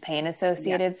intense pain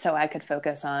associated. So I could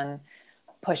focus on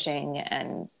pushing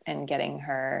and getting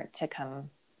her to come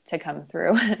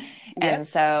through. And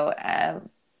so,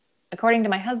 according to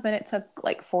my husband, it took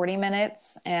like 40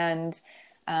 minutes, and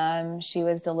she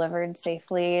was delivered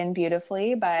safely and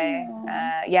beautifully by, and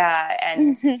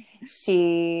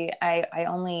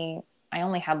I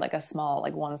only had like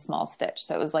one small stitch.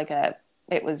 So it was like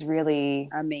it was really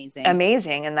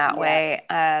amazing in that way.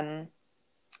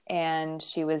 And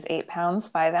she was 8 pounds,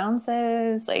 5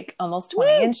 ounces, like almost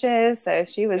 20 Woo! inches. So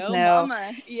she was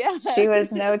mama. Yeah. she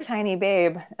was no tiny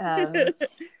babe.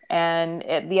 And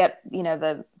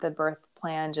the birth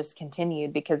plan just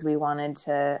continued because we wanted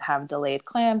to have delayed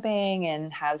clamping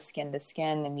and have skin to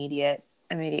skin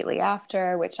immediately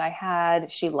after, which I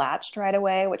had. She latched right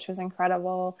away, which was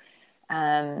incredible.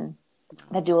 The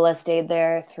doula stayed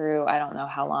there through, I don't know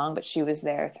how long, but she was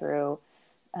there through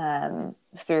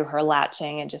her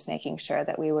latching and just making sure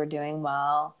that we were doing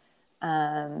well.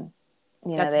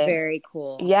 That's very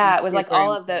cool. Yeah, it was like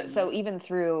all of the, so even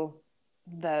through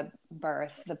the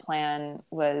birth, the plan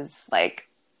was like,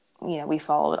 we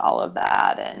followed all of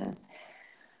that, and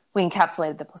we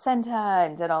encapsulated the placenta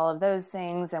and did all of those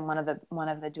things. And one of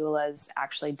the doulas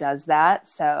actually does that.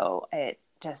 So it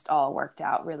just all worked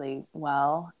out really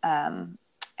well. And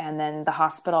then the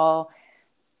hospital,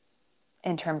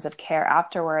 in terms of care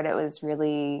afterward, it was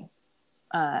really,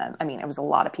 it was a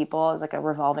lot of people. It was like a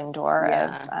revolving door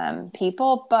of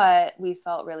people, but we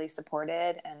felt really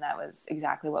supported, and that was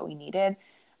exactly what we needed.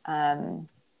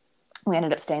 We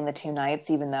ended up staying the 2 nights,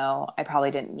 even though I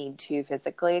probably didn't need to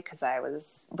physically because I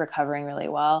was recovering really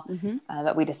well.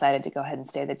 But we decided to go ahead and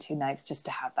stay the 2 nights just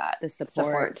to have that the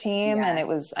support team.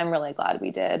 Yes. And I'm really glad we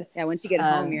did. Yeah. Once you get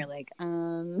home, you're like,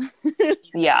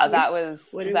 yeah, that was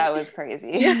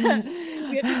crazy. Yeah.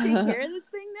 We have to take care of this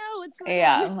thing now. What's going on?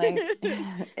 Yeah. I'm like,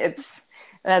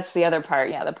 that's the other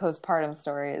part. Yeah. The postpartum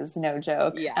story is no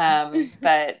joke. Yeah.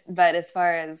 But as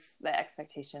far as the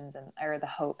expectations or the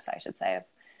hopes, I should say, of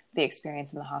the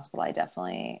experience in the hospital, I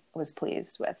definitely was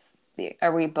pleased with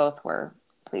we both were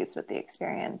pleased with the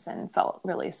experience and felt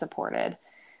really supported.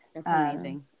 That's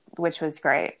amazing. Which was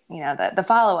great. The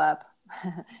follow-up,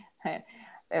 it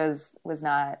was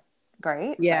not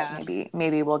great. Yeah.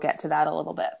 Maybe we'll get to that a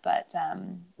little bit, but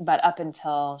up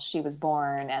until she was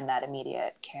born and that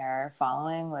immediate care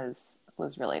following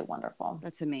was really wonderful.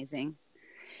 That's amazing.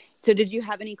 So did you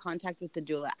have any contact with the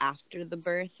doula after the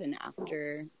birth and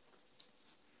after,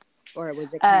 or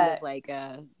was it kind of like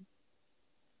a...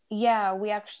 Yeah,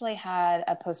 we actually had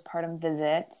a postpartum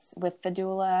visit with the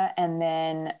doula, and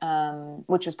then,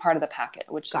 which was part of the packet,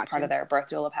 which is part of their birth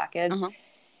doula package.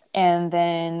 And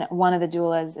then one of the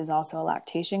doulas is also a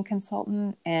lactation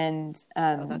consultant. And,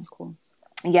 that's cool.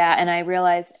 Yeah. And I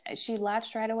realized she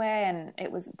latched right away, and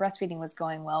breastfeeding was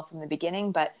going well from the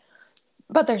beginning, but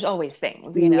there's always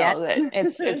things,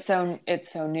 that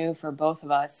it's so new for both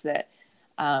of us that,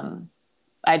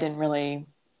 I didn't really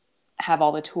have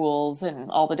all the tools and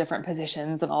all the different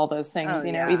positions and all those things,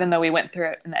 even though we went through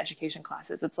it in the education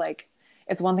classes. It's like,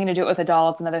 it's one thing to do it with a doll.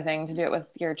 It's another thing to do it with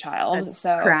your child.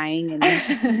 So crying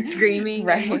and screaming,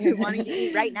 right. And wanting to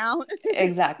eat right now.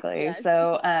 Exactly. Yes.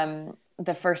 So,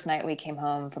 the first night we came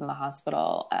home from the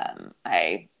hospital,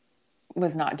 I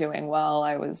was not doing well.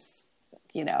 I was,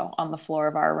 on the floor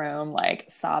of our room, like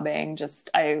sobbing,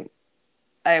 I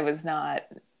was not,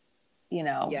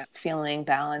 feeling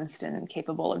balanced and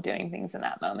capable of doing things in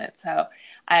that moment. So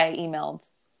I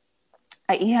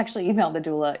actually emailed the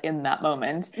doula in that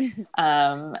moment,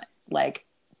 like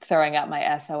throwing out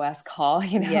my SOS call,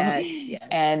 Yes.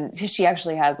 And she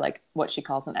actually has like what she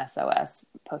calls an SOS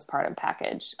postpartum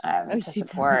package, to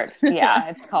support. Yeah.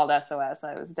 It's called SOS.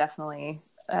 It was definitely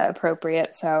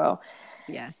appropriate. So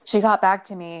yes, she got back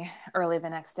to me early the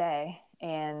next day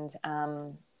and,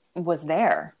 was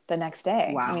there the next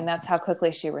day. Wow. I mean, that's how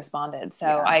quickly she responded. So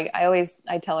yeah.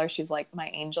 I tell her she's like my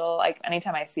angel. Like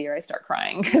anytime I see her, I start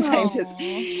crying because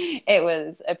it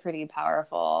was a pretty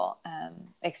powerful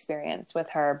experience with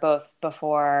her, both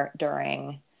before,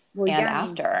 during, and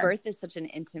after. Birth is such an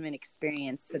intimate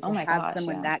experience. So to have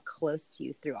someone that close to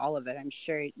you through all of it, I'm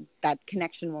sure that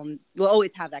connection will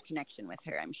always have that connection with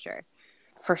her, I'm sure.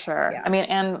 For sure. Yeah. I mean,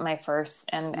 and my first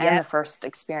and the first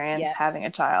experience having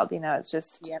a child, it's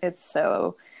just, it's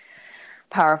so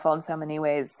powerful in so many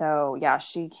ways. So yeah,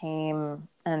 she came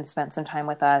and spent some time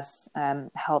with us,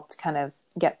 helped kind of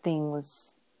get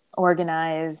things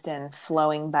organized and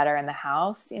flowing better in the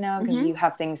house, because you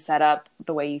have things set up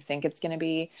the way you think it's going to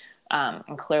be.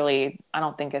 And clearly I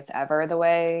don't think it's ever the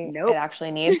way it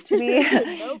actually needs to be.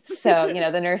 So,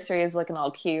 the nursery is looking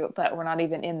all cute, but we're not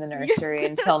even in the nursery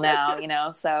until now,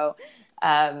 so,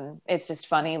 it's just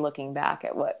funny looking back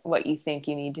at what you think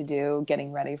you need to do,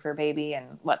 getting ready for baby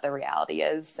and what the reality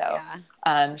is. So,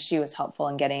 she was helpful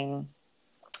in getting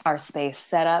our space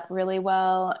set up really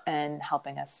well and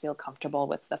helping us feel comfortable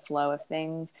with the flow of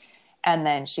things. And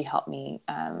then she helped me,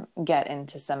 get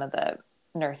into some of the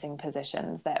nursing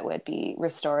positions that would be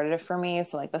restorative for me.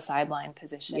 So like the sideline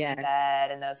position in bed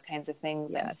and those kinds of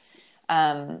things. Yes.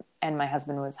 And my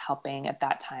husband was helping at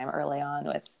that time early on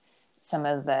with some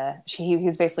of he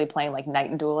was basically playing like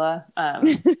night doula,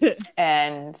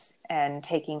 and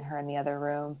taking her in the other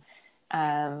room,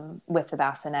 with the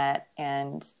bassinet.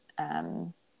 And,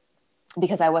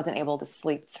 because I wasn't able to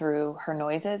sleep through her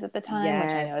noises at the time,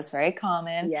 which I know is very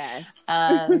common. Yes.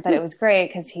 But it was great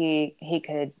because he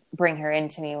could bring her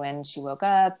into me when she woke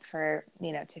up for,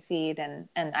 to feed, and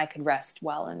I could rest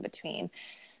well in between.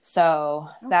 So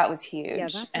that was huge. Yeah,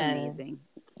 that's amazing.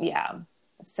 Yeah.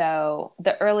 So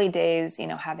the early days,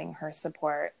 having her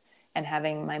support and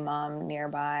having my mom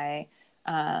nearby,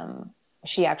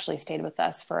 she actually stayed with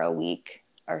us for a week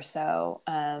or so,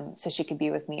 so she could be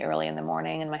with me early in the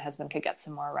morning, and my husband could get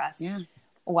some more rest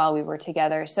while we were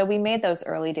together. So we made those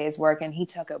early days work, and he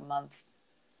took a month.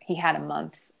 He had a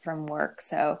month from work.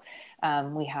 So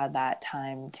we had that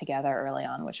time together early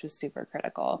on, which was super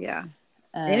critical. Yeah.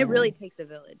 And it really takes a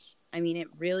village. I mean, it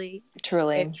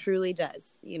truly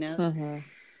does, Mm-hmm.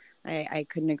 I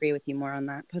couldn't agree with you more on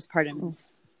that. Postpartum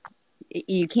is,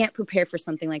 you can't prepare for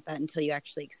something like that until you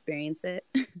actually experience it.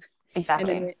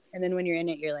 Exactly. And then when you're in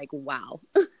it, you're like, wow,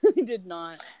 I did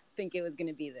not think it was going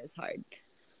to be this hard.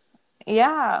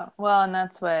 Yeah. Well, and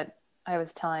that's what I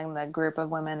was telling the group of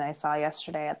women I saw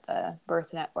yesterday at the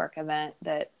Birth Network event,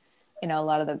 that, a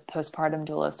lot of the postpartum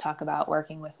doulas talk about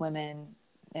working with women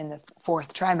in the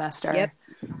 4th trimester,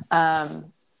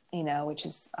 which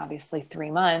is obviously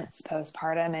 3 months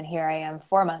postpartum. And here I am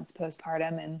 4 months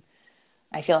postpartum. And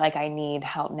I feel like I need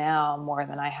help now more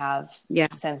than I have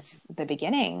since the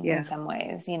beginning in some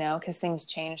ways, because things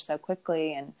change so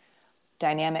quickly, and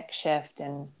dynamic shift,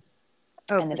 and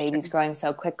the baby's growing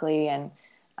so quickly, and,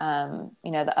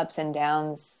 the ups and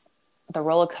downs, the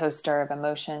roller coaster of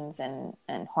emotions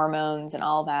and hormones and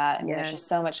all that. I mean, there's just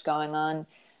so much going on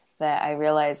that I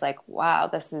realize, like, wow,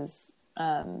 this is,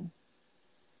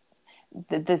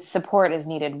 the support is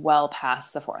needed well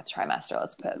past the 4th trimester.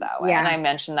 Let's put it that way. And I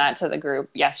mentioned that to the group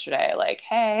yesterday, like,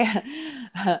 hey,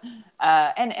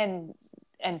 and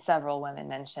several women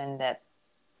mentioned that,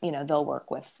 they'll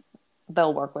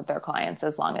work with their clients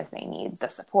as long as they need the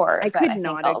support. I could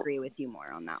not agree with you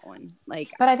more on that one.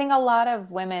 But I think a lot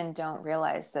of women don't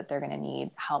realize that they're going to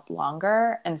need help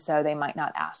longer. And so they might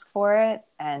not ask for it.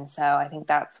 And so I think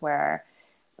that's where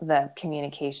the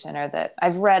communication, or that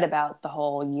I've read about the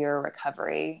whole year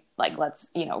recovery, like, let's,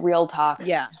 real talk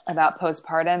about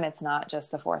postpartum. It's not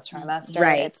just the 4th trimester.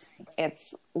 Right.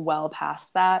 It's well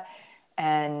past that.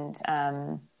 And,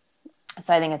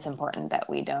 so I think it's important that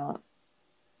we don't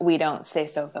stay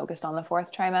so focused on the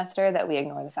 4th trimester that we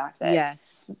ignore the fact that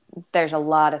there's a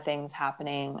lot of things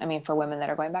happening. I mean, for women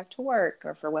that are going back to work,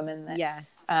 or for women that,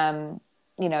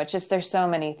 it's just, there's so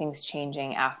many things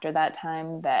changing after that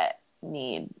time that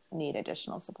need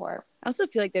additional support. I also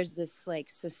feel like there's this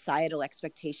societal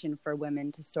expectation for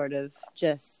women to sort of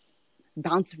just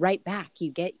bounce right back.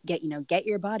 You get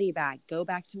your body back, go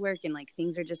back to work, and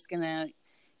things are just gonna,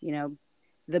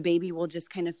 the baby will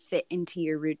just kind of fit into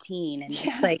your routine. And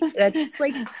it's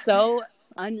that's so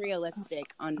unrealistic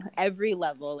on every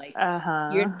level.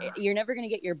 You're never going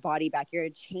to get your body back. You're a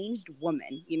changed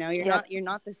woman. You're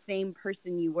not the same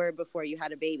person you were before you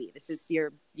had a baby. This is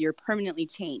you're permanently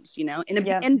changed,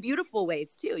 in beautiful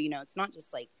ways too. It's not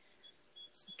just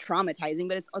traumatizing,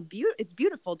 but it's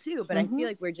beautiful too. But I feel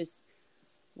like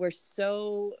we're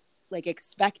so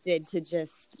expected to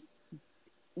just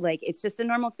it's just a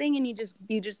normal thing, and you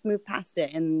just move past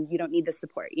it, and you don't need the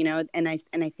support, and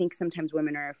I think sometimes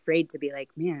women are afraid to be like,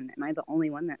 man, am I the only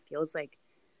one that feels like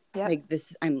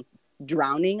this, I'm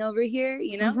drowning over here,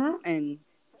 and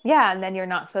and then you're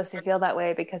not supposed to feel that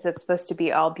way, because it's supposed to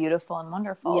be all beautiful and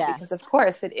wonderful, because of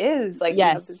course it is, you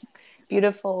have this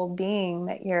beautiful being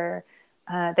that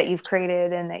that you've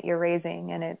created and that you're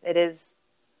raising, and it is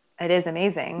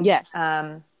amazing.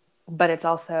 But it's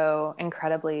also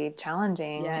incredibly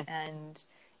challenging and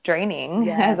draining,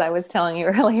 as I was telling you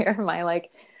earlier, my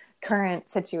current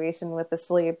situation with the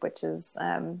sleep, which is,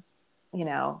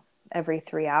 every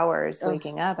 3 hours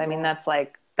waking up. I mean, that's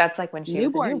like when she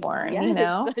was a newborn,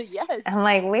 I'm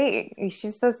like, wait,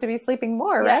 she's supposed to be sleeping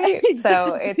more, right?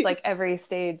 So it's every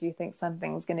stage you think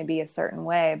something's going to be a certain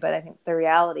way. But I think the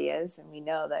reality is, and we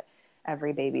know that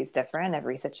every baby's different,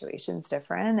 every situation's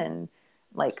different. And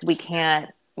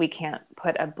we can't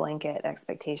put a blanket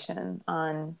expectation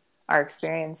on our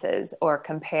experiences, or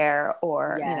compare,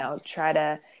 or, try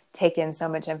to take in so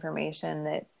much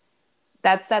information.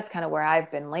 That's kind of where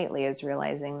I've been lately, is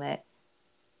realizing that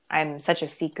I'm such a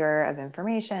seeker of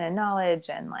information and knowledge,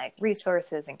 and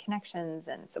resources and connections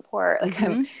and support,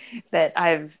 that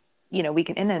I've we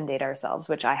can inundate ourselves,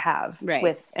 which I have, Right.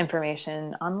 with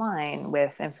information online,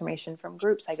 with information from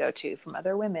groups I go to, from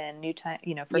other women, first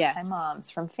time moms,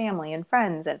 from family and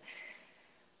friends. And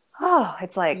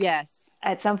it's like, yes,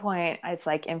 at some point it's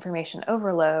like information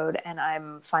overload, and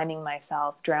I'm finding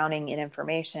myself drowning in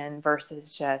information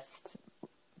versus just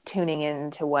tuning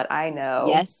into what I know.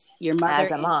 Yes, your mother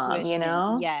as a mom,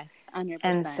 intuition. Yes, 100%.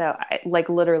 And so like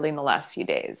literally in the last few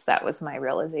days, that was my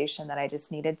realization, that I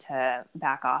just needed to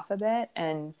back off a bit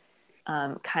and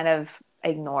kind of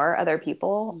ignore other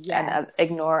people and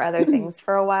ignore other things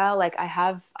for a while. Like I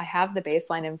have the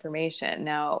baseline information.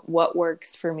 Now, what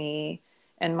works for me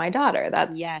and my daughter?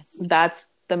 That's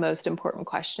the most important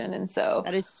question. And so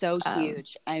that is so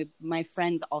huge. My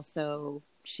friend's also,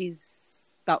 she's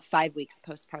about 5 weeks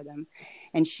postpartum,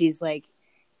 and she's like,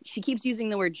 she keeps using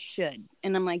the word should.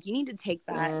 And I'm like, you need to take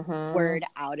that word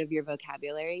out of your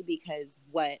vocabulary, because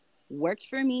what worked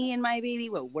for me and my baby,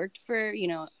 what worked for,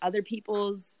 other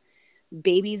people's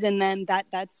babies and them,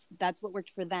 that's what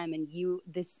worked for them. And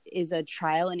this is a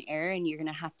trial and error, and you're going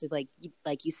to have to, like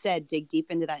you said, dig deep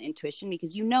into that intuition,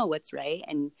 because what's right.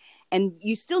 And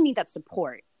you still need that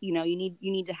support. You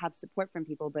need to have support from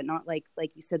people, but not like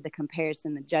you said, the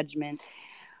comparison, the judgment.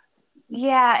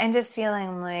 Yeah. And just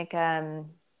feeling like, and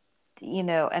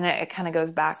it kind of goes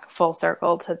back full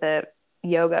circle to the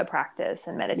yoga practice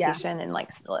and meditation, and like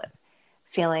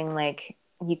feeling like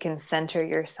you can center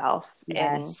yourself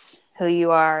in who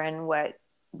you are and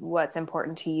what's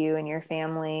important to you and your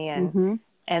family, and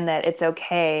that it's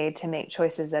okay to make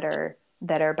choices that are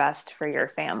best for your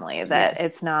family, that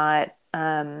it's not,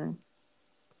 not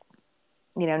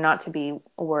to be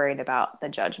worried about the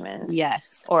judgment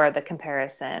or the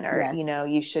comparison, or,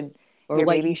 you should, or your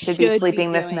baby should be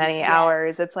sleeping this many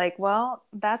hours. It's like, well,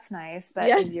 that's nice, but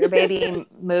is your baby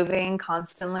moving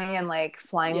constantly and like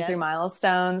flying through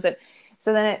milestones? And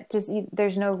so then it just,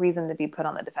 there's no reason to be put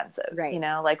on the defensive,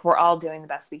 like we're all doing the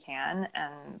best we can.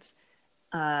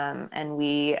 And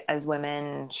we as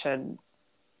women should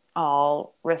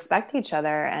all respect each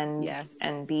other and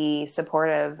be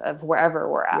supportive of wherever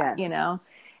we're at, And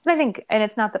I think, and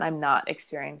it's not that I'm not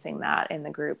experiencing that in the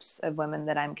groups of women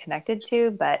that I'm connected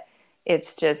to, but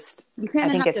it's just, I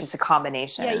think it's just a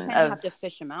combination. Yeah, you kind of have to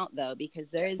fish them out, though,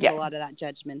 because there is a lot of that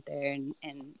judgment there, and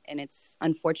it's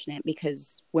unfortunate,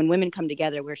 because when women come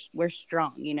together, we're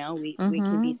strong. We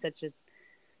can be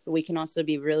but we can also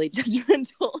be really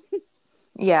judgmental.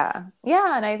 Yeah,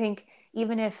 and I think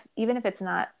even if it's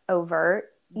not overt,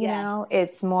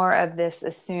 it's more of this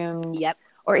assumed,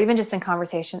 or even just in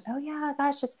conversation. Oh yeah,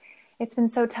 gosh, it's been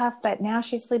so tough, but now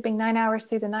she's sleeping 9 hours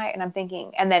through the night. And I'm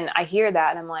thinking, and then I hear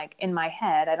that and I'm like, in my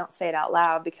head, I don't say it out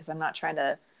loud because I'm not trying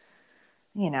to,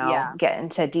 get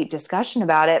into deep discussion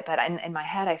about it. But in my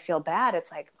head, I feel bad.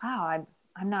 It's like, wow,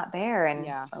 I'm not there. And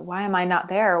why am I not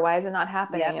there? Why is it not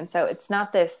happening? And so it's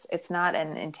not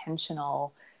an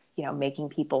intentional, making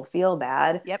people feel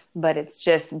bad, but it's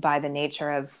just by the nature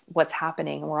of what's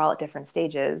happening. We're all at different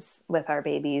stages with our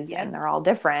babies and they're all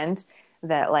different,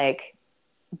 that like,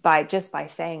 by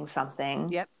saying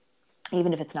something,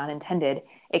 even if it's not intended,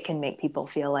 it can make people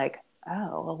feel like,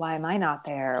 oh, well, why am I not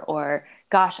there? Or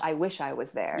gosh, I wish I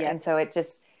was there. And so I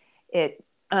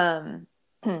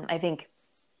think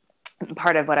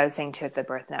part of what I was saying too at the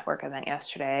Birth Network event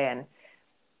yesterday, and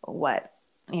what,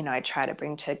 I try to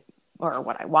bring to, or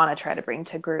what I want to try to bring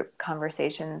to group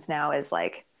conversations now, is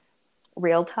like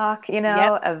real talk,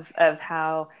 of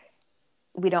how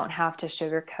we don't have to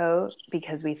sugarcoat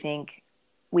because we think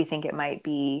it might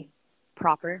be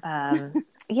proper.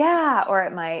 Or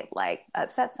it might like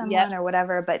upset someone or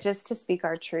whatever, but just to speak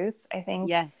our truth, I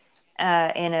think,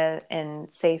 in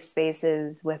safe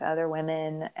spaces with other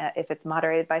women, if it's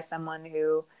moderated by someone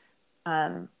who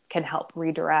can help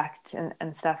redirect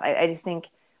and stuff. I just think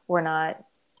we're not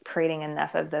creating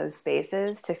enough of those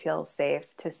spaces to feel safe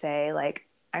to say like,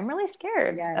 I'm really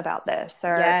scared about this,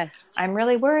 or I'm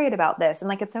really worried about this. And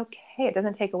like, it's okay. It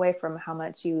doesn't take away from how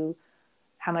much you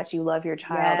love your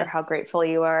child or how grateful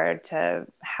you are to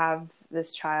have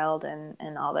this child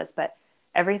and all this, but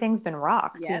everything's been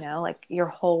rocked, like your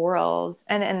whole world.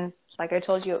 And like I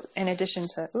told you, in addition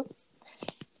to,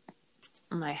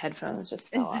 my headphones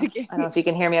just fell off. I don't know if you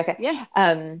can hear me. Okay. Yeah.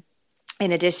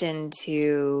 In addition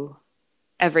to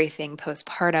everything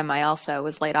postpartum, I also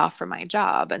was laid off from my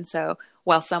job. And so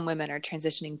while some women are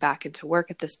transitioning back into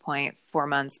work at this point, 4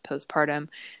 months postpartum,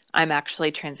 I'm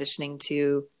actually transitioning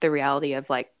to the reality of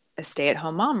like a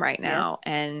stay-at-home mom right now.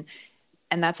 And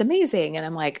that's amazing. And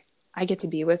I'm like, I get to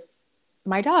be with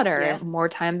my daughter more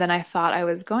time than I thought I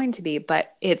was going to be,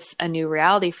 but it's a new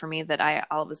reality for me that I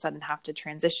all of a sudden have to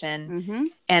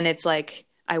transition. And it's like,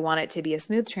 I want it to be a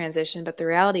smooth transition, but the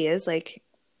reality is like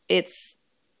it's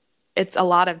a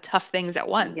lot of tough things at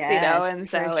once, you know, Yes, and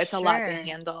so for it's a lot to sure.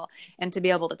 handle, and to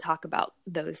be able to talk about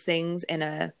those things in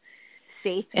a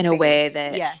Safe way space.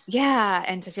 that, Yes. yeah,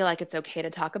 and to feel like it's okay to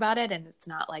talk about it, and it's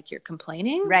not like you're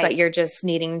complaining, Right. but you're just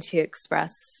needing to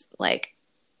express like,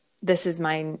 this is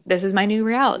my new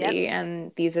reality, Yep.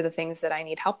 and these are the things that I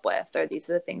need help with, or these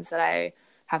are the things that I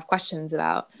have questions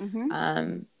about,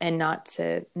 and not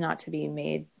to be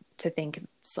made to think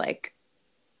it's like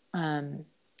a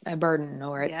burden,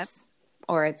 or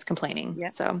it's complaining.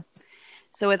 Yep.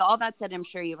 So with all that said, I'm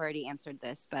sure you've already answered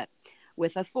this, but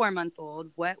with a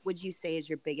 4-month-old, what would you say is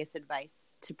your biggest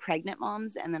advice to pregnant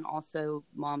moms, and then also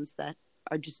moms that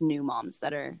are just new moms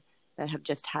that have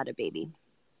just had a baby?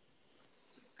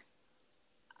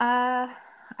 I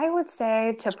would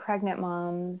say to pregnant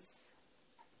moms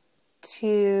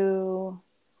to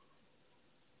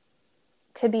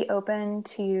be open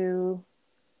to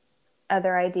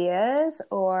other ideas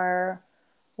or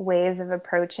ways of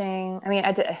approaching. I mean,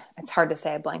 it's hard to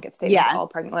say a blanket statement to all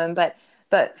pregnant women, but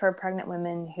for pregnant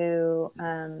women who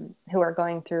are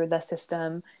going through the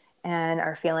system and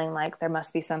are feeling like there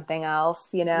must be something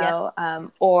else, you know,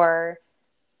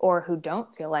 or who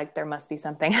don't feel like there must be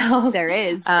something else. There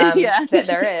is. That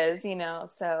there is, you know.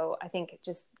 So I think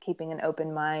just keeping an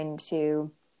open mind to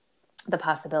the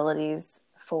possibilities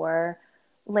for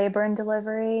labor and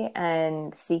delivery,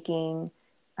 and seeking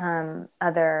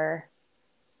other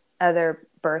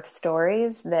birth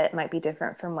stories that might be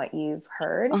different from what you've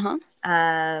heard,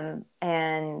 and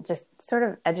just sort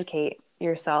of educate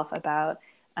yourself about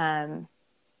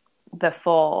the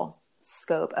full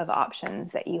scope of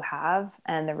options that you have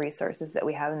and the resources that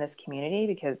we have in this community,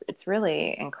 because it's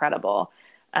really incredible.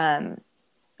 You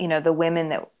know, the women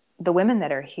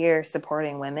that are here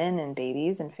supporting women and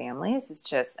babies and families is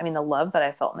just, I mean, the love that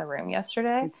I felt in the room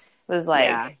yesterday was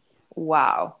like,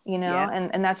 wow, you know,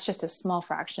 and that's just a small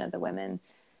fraction of the women.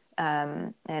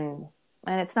 And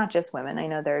it's not just women. I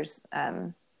know there's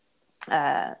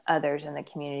others in the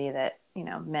community that, you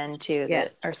know, men too,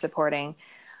 that are supporting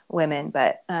women,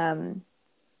 but,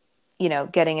 you know,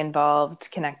 getting involved,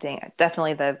 connecting,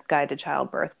 definitely the Guide to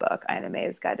Childbirth book, Ina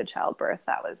May's Guide to Childbirth.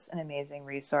 That was an amazing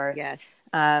resource. Yes.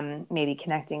 Maybe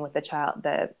connecting with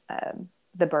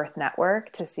the birth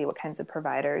network to see what kinds of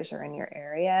providers are in your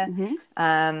area.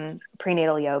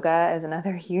 Prenatal yoga is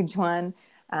another huge one,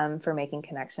 for making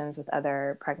connections with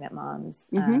other pregnant moms,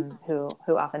 who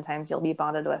oftentimes you'll be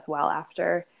bonded with well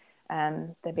after,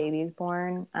 the baby's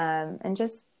born, and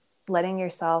just letting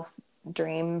yourself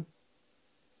dream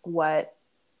what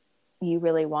you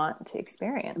really want to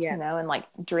experience, you know, and like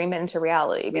dream it into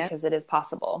reality, because it is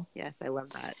possible. Yes. I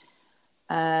love that.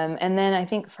 And then I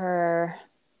think for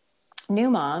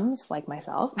new moms like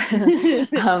myself,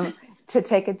 to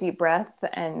take a deep breath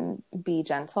and be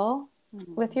gentle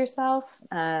with yourself.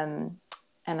 And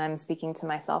I'm speaking to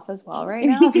myself as well right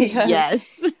now,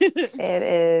 because it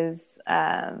is,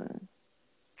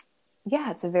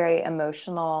 it's a very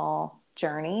emotional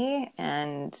journey.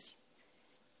 And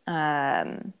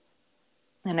I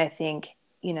think,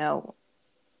 you know,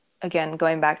 again,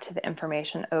 going back to the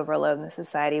information overload in the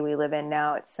society we live in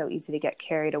now, it's so easy to get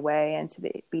carried away and to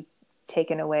be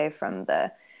taken away from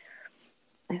the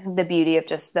beauty of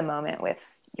just the moment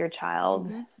with your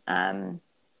child. And,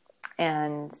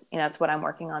 you know, it's what I'm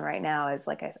working on right now, is,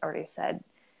 like I already said,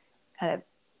 kind of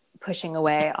pushing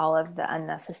away all of the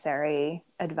unnecessary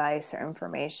advice or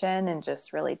information, and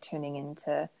just really tuning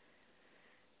into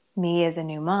me as a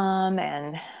new mom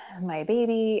and my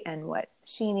baby and what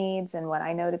she needs and what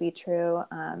I know to be true.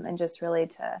 And just really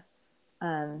to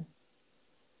kind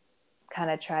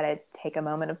of try to take a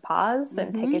moment of pause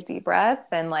and take a deep breath,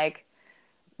 and like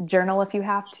journal if you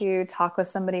have to, talk with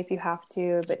somebody if you have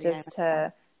to, but just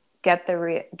to get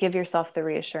give yourself the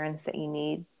reassurance that you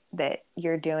need, that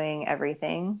you're doing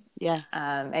everything.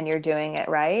 And you're doing it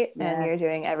right. And you're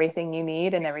doing everything you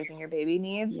need and everything your baby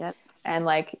needs. And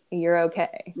like, you're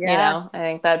okay. You know, I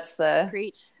think that's the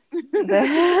preach.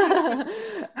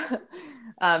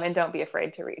 And don't be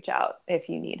afraid to reach out if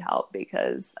you need help,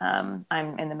 because I'm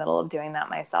in the middle of doing that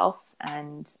myself.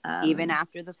 And even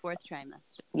after the 4th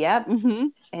trimester. Yep.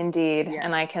 Indeed.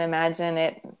 And I can imagine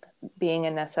it being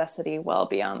a necessity well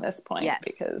beyond this point,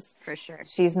 because for sure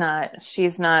she's not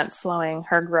slowing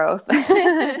her growth.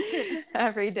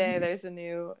 Every day there's a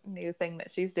new thing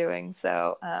that she's doing.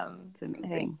 So it's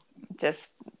amazing.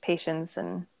 Just patience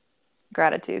and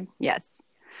gratitude. Yes.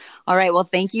 All right. Well,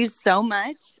 thank you so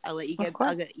much. I'll let you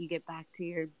get back to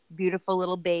your beautiful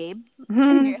little babe.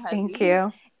 And your Thank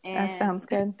you. And that sounds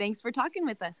good. Thanks for talking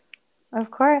with us.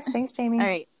 Of course. Thanks, Jamie. All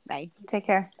right. Bye. Take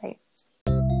care. Bye.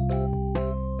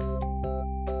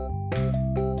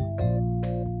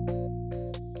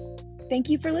 Thank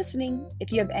you for listening.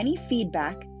 If you have any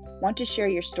feedback, want to share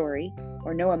your story,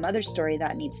 or know a mother's story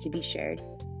that needs to be shared,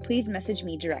 please message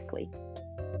me directly.